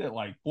and it said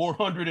like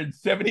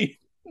 470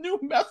 new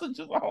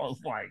messages. I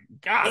was like,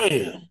 God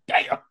damn.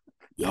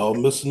 Y'all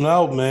missing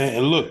out, man.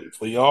 And look,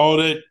 for y'all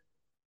that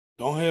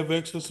don't have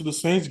access to the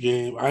Saints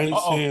game, I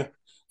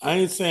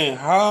ain't saying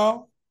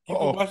how you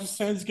can watch the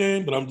Saints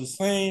game, but I'm just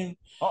saying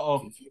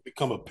if you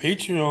become a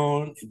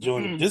Patreon and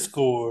join the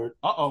Discord,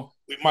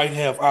 we might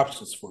have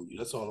options for you.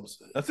 That's all I'm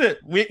saying. That's it.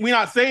 We're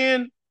not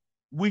saying,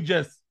 we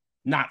just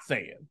not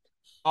saying.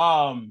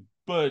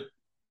 But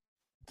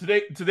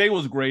today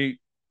was great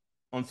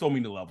on so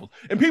many levels.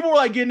 And people were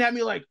like getting at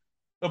me like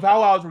of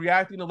how I was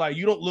reacting to like,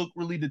 you don't look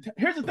really detached.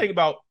 Here's the thing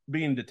about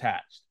being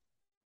detached.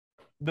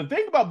 The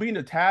thing about being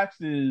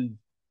detached is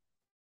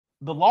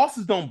the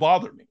losses don't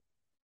bother me.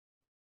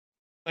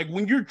 Like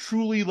when you're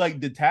truly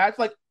like detached,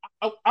 like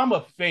I'm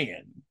a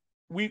fan.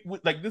 We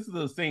like this is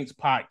a Saints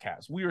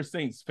podcast. We are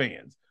Saints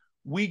fans.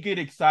 We get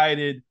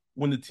excited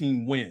when the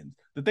team wins.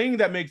 The thing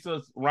that makes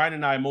us Ryan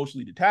and I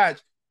emotionally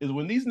detached is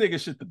when these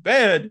niggas shit the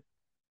bed.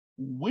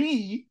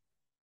 It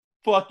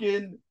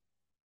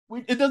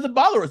doesn't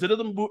bother us. It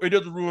doesn't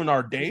ruin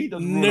our day. It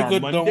doesn't ruin our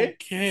Monday. Don't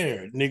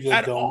care.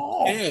 Nigga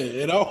don't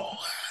care at all.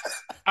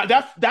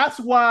 That's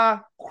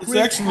why it's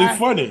actually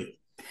funny.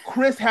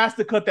 Chris has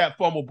to cut that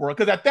fumble, bro.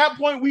 Because at that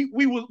point, we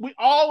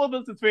all of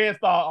us as fans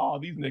thought, oh,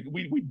 these niggas,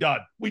 we done.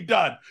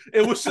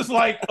 It was just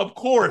like, of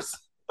course.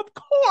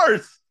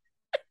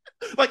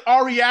 Like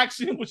our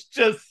reaction was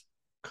just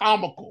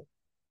comical.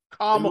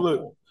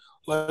 Look,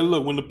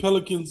 when the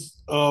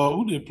Pelicans,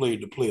 who did play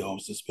the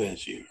playoffs this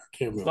past year? I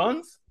can't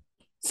remember.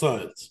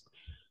 Suns.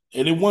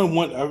 And they won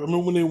one. I remember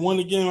when they won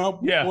the game. I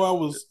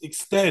was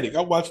ecstatic.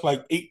 I watched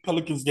like 8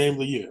 Pelicans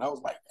games a year. I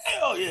was like,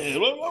 hell yeah. I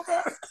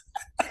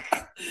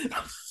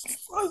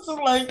was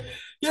just like,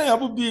 yeah, I'm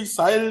going to be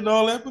excited and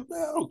all that, but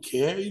man, I don't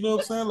care. You know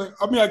what I'm saying? Like,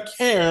 I mean, I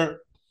care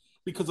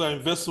because I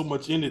invest so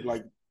much in it,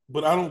 like,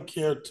 but I don't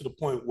care to the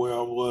point where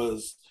I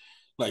was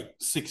like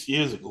 6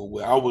 years ago,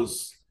 where I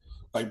was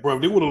like, bro,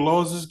 if they would have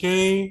lost this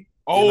game,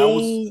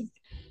 and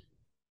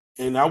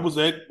I was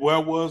at where I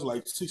was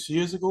like 6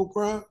 years ago,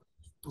 bro,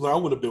 I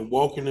would have been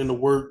walking into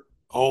work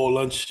all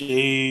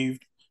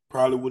unshaved,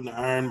 probably wouldn't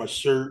have ironed my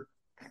shirt,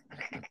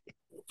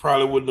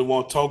 probably wouldn't have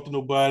want to talk to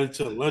nobody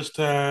till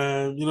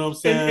lunchtime. You know what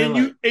I'm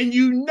saying?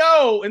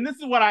 And this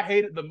is what I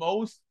hated the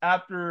most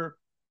after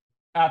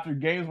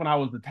games when I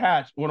was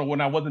detached,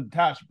 when I wasn't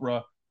detached,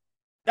 bro.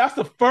 That's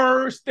the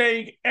first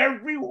thing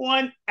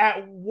everyone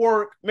at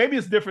work, maybe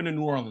it's different in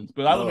New Orleans,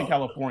 but I live in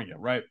California,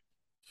 right?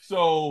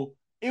 So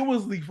it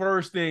was the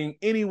first thing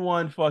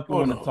anyone fucking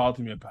wanted to talk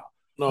to me about.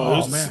 No,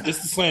 it's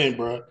the same,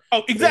 bro.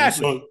 Oh,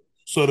 exactly.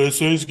 So that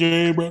Saints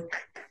game, bro.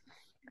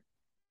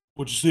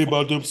 What you say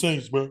about them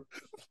Saints, bro?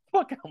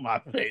 fuck out my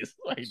face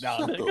right now,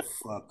 Shut nigga. the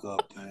fuck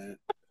up, man.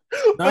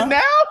 But now,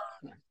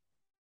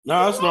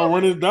 I start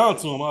running it down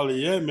to him. I was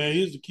like, yeah, man,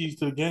 here's the keys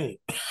to the game.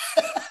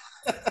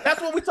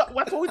 that's what we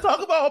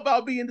talk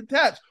about being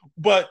detached.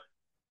 But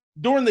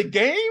during the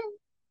game,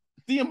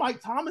 seeing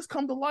Mike Thomas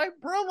come to life,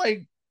 bro,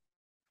 like,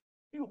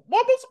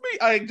 what supposed to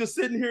be? I just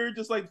sitting here,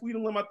 just like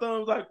tweeting my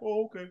thumbs, like,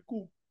 oh, okay,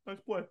 cool, nice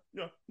play,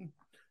 yeah.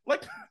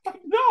 Like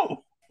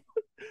no,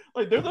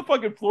 like there's a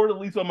fucking Florida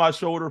lease on my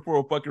shoulder for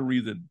a fucking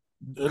reason,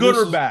 good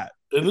or bad.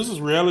 And this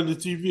is reality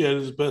TV at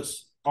its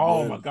best.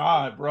 Oh my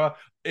god, bro!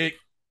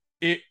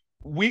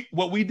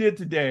 What we did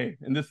today,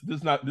 and this is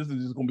just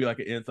gonna be like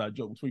an inside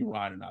joke between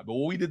Ryan and I. But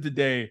what we did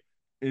today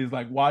is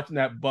like watching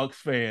that Bucks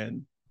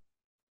fan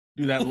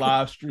do that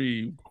live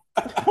stream,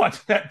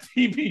 watching that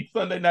TV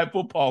Sunday Night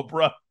Football,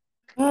 bro.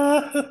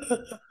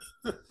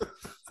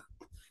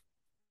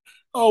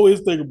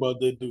 Always think about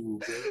that dude,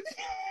 bro.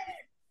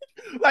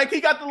 Like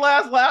he got the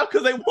last laugh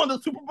because they won the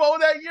Super Bowl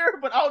that year,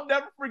 but I'll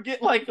never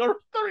forget like the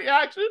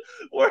reaction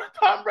where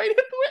Tom Brady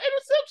hit the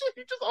interception.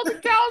 He just on the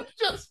couch,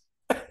 just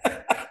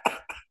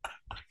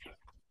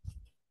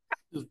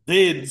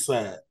dead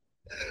inside.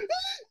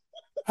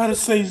 How do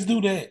Saints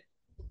do that?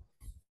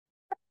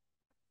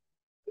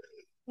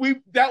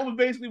 That was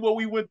basically what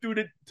we went through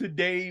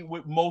today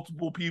with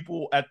multiple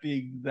people at the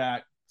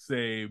exact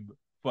same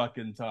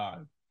fucking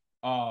time.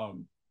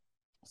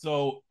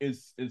 So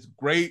it's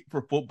great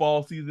for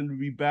football season to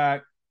be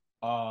back.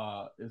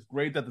 It's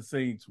great that the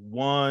Saints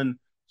won.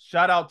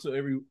 Shout out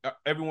to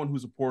everyone who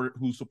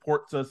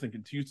supports us and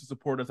continues to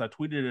support us. I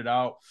tweeted it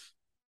out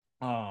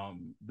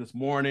this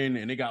morning,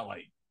 and it got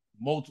like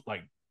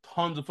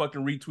tons of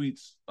fucking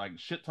retweets, like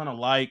shit ton of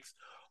likes.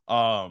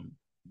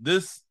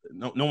 This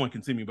no one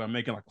can see me, but I'm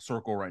making like a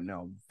circle right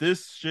now.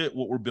 This shit,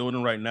 what we're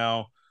building right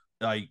now,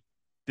 like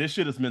this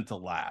shit is meant to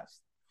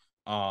last.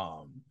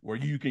 Where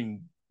you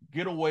can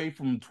get away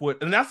from Twitter,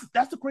 and that's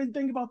the crazy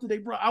thing about today,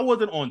 bro. I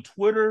wasn't on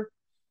Twitter,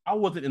 I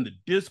wasn't in the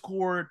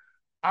Discord,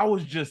 I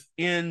was just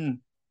in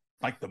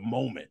like the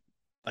moment,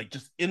 like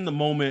just in the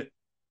moment,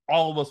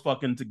 all of us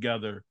fucking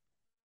together.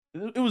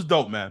 It was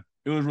dope, man.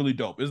 It was really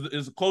dope.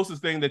 It's the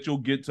closest thing that you'll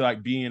get to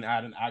like being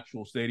at an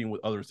actual stadium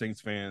with other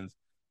Saints fans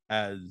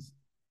as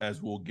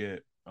we'll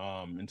get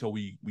until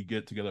we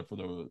get together for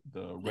the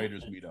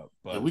Raiders meetup.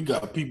 But yeah, we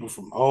got people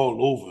from all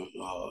over,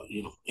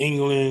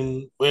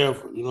 England,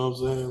 wherever, you know what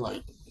I'm saying?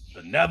 Like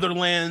the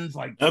Netherlands,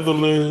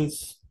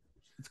 Netherlands.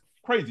 It's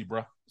crazy,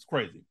 bro. It's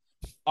crazy.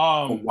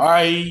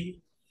 Hawaii.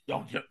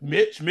 Yo,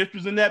 Mitch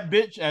was in that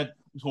bitch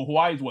so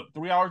Hawaii's what,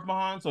 3 hours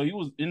behind? So he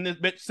was in this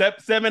bitch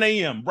 7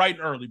 a.m. bright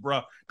and early,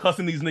 bro,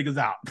 cussing these niggas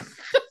out.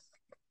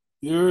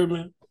 You heard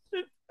me?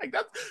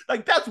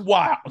 That's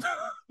wild.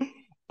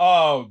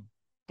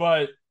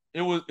 But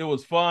it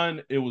was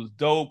fun. It was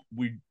dope.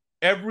 We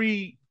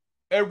every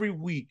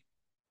week.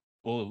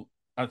 Well,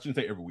 I shouldn't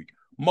say every week.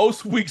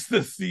 Most weeks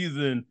this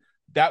season,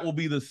 that will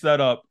be the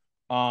setup.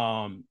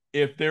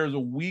 If there's a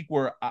week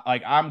where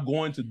I'm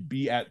going to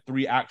be at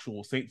 3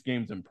 actual Saints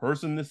games in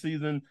person this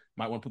season,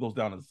 might want to put those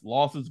down as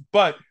losses.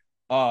 But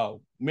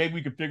maybe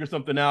we could figure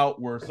something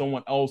out where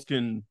someone else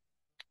can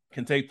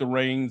take the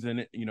reins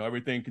and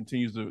everything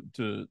continues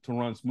to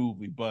run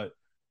smoothly. But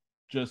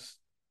just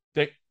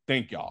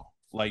thank y'all.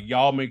 Like,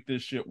 y'all make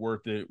this shit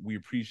worth it. We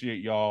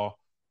appreciate y'all.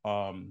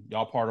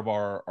 Y'all part of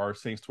our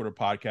Saints Twitter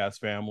podcast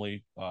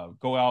family.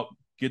 Go out,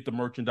 get the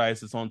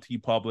merchandise. It's on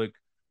TeePublic.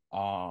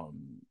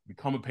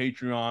 Become a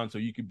Patreon so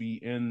you could be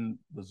in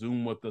the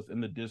Zoom with us,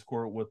 in the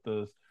Discord with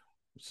us.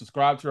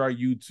 Subscribe to our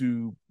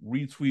YouTube.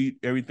 Retweet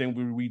everything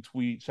we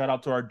retweet. Shout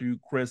out to our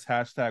dude Chris,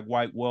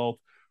 #WhiteWealth,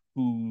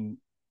 who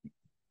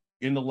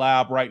in the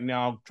lab right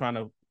now trying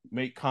to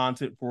make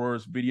content for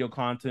us, video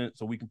content,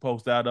 so we can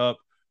post that up.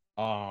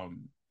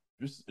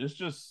 It's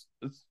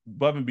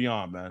above and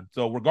beyond, man.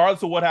 So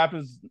regardless of what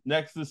happens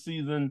next this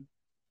season,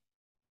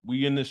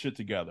 we in this shit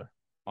together.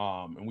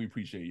 And we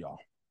appreciate y'all.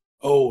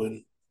 Oh,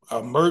 and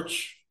our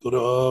merch,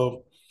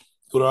 go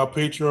to our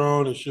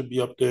Patreon. It should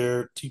be up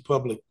there.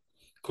 TeePublic.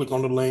 Click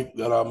on the link.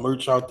 Got our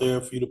merch out there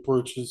for you to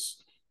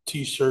purchase.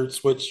 T-shirts,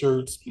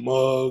 sweatshirts,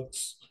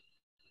 mugs,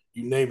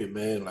 you name it,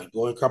 man. Like,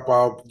 go and cop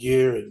our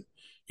gear and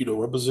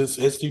represents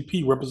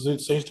SDP,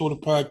 represents Saints Twitter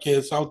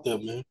podcast out there,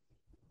 man.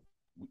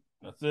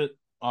 That's it.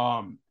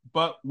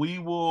 But we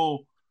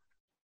will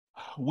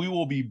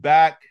be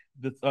back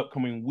this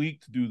upcoming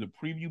week to do the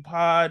preview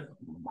pod.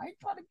 We might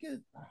try to get.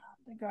 I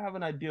think I have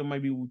an idea.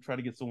 Maybe we'll try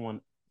to get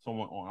someone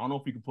on. I don't know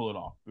if we can pull it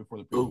off before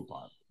the preview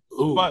pod.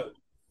 Ooh. But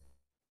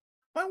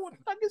I want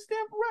to get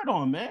Stan Barrett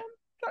on, man.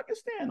 Try to get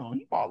Stan on.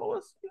 He follow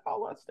us. He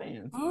follow us,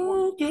 Stan.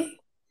 Okay.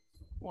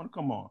 Want to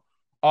come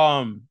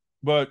on?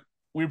 But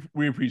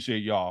we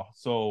appreciate y'all.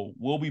 So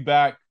we'll be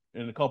back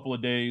in a couple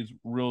of days,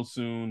 real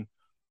soon.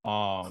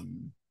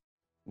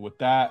 With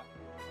that,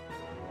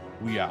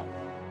 we out.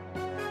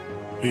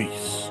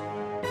 Peace.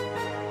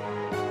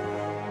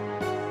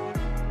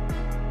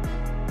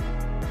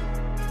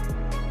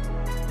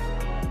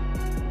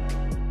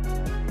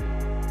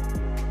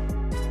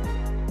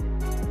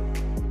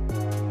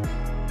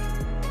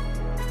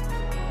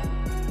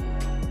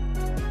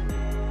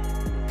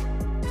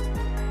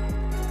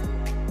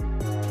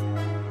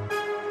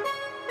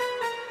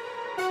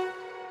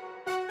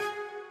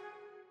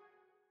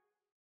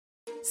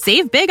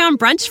 Save big on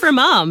brunch for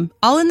mom,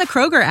 all in the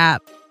Kroger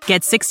app.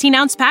 Get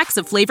 16-ounce packs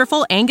of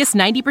flavorful Angus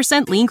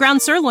 90% lean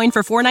ground sirloin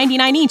for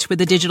 $4.99 each with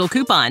a digital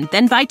coupon.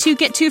 Then buy 2,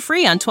 get 2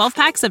 free on 12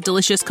 packs of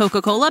delicious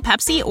Coca-Cola,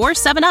 Pepsi, or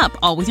 7-Up,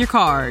 all with your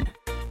card.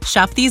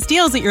 Shop these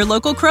deals at your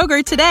local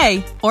Kroger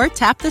today, or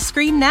tap the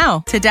screen now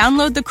to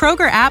download the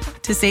Kroger app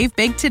to save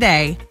big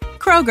today.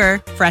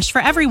 Kroger, fresh for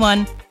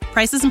everyone.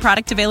 Prices and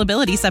product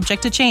availability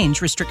subject to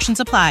change. Restrictions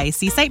apply.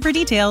 See site for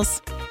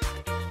details.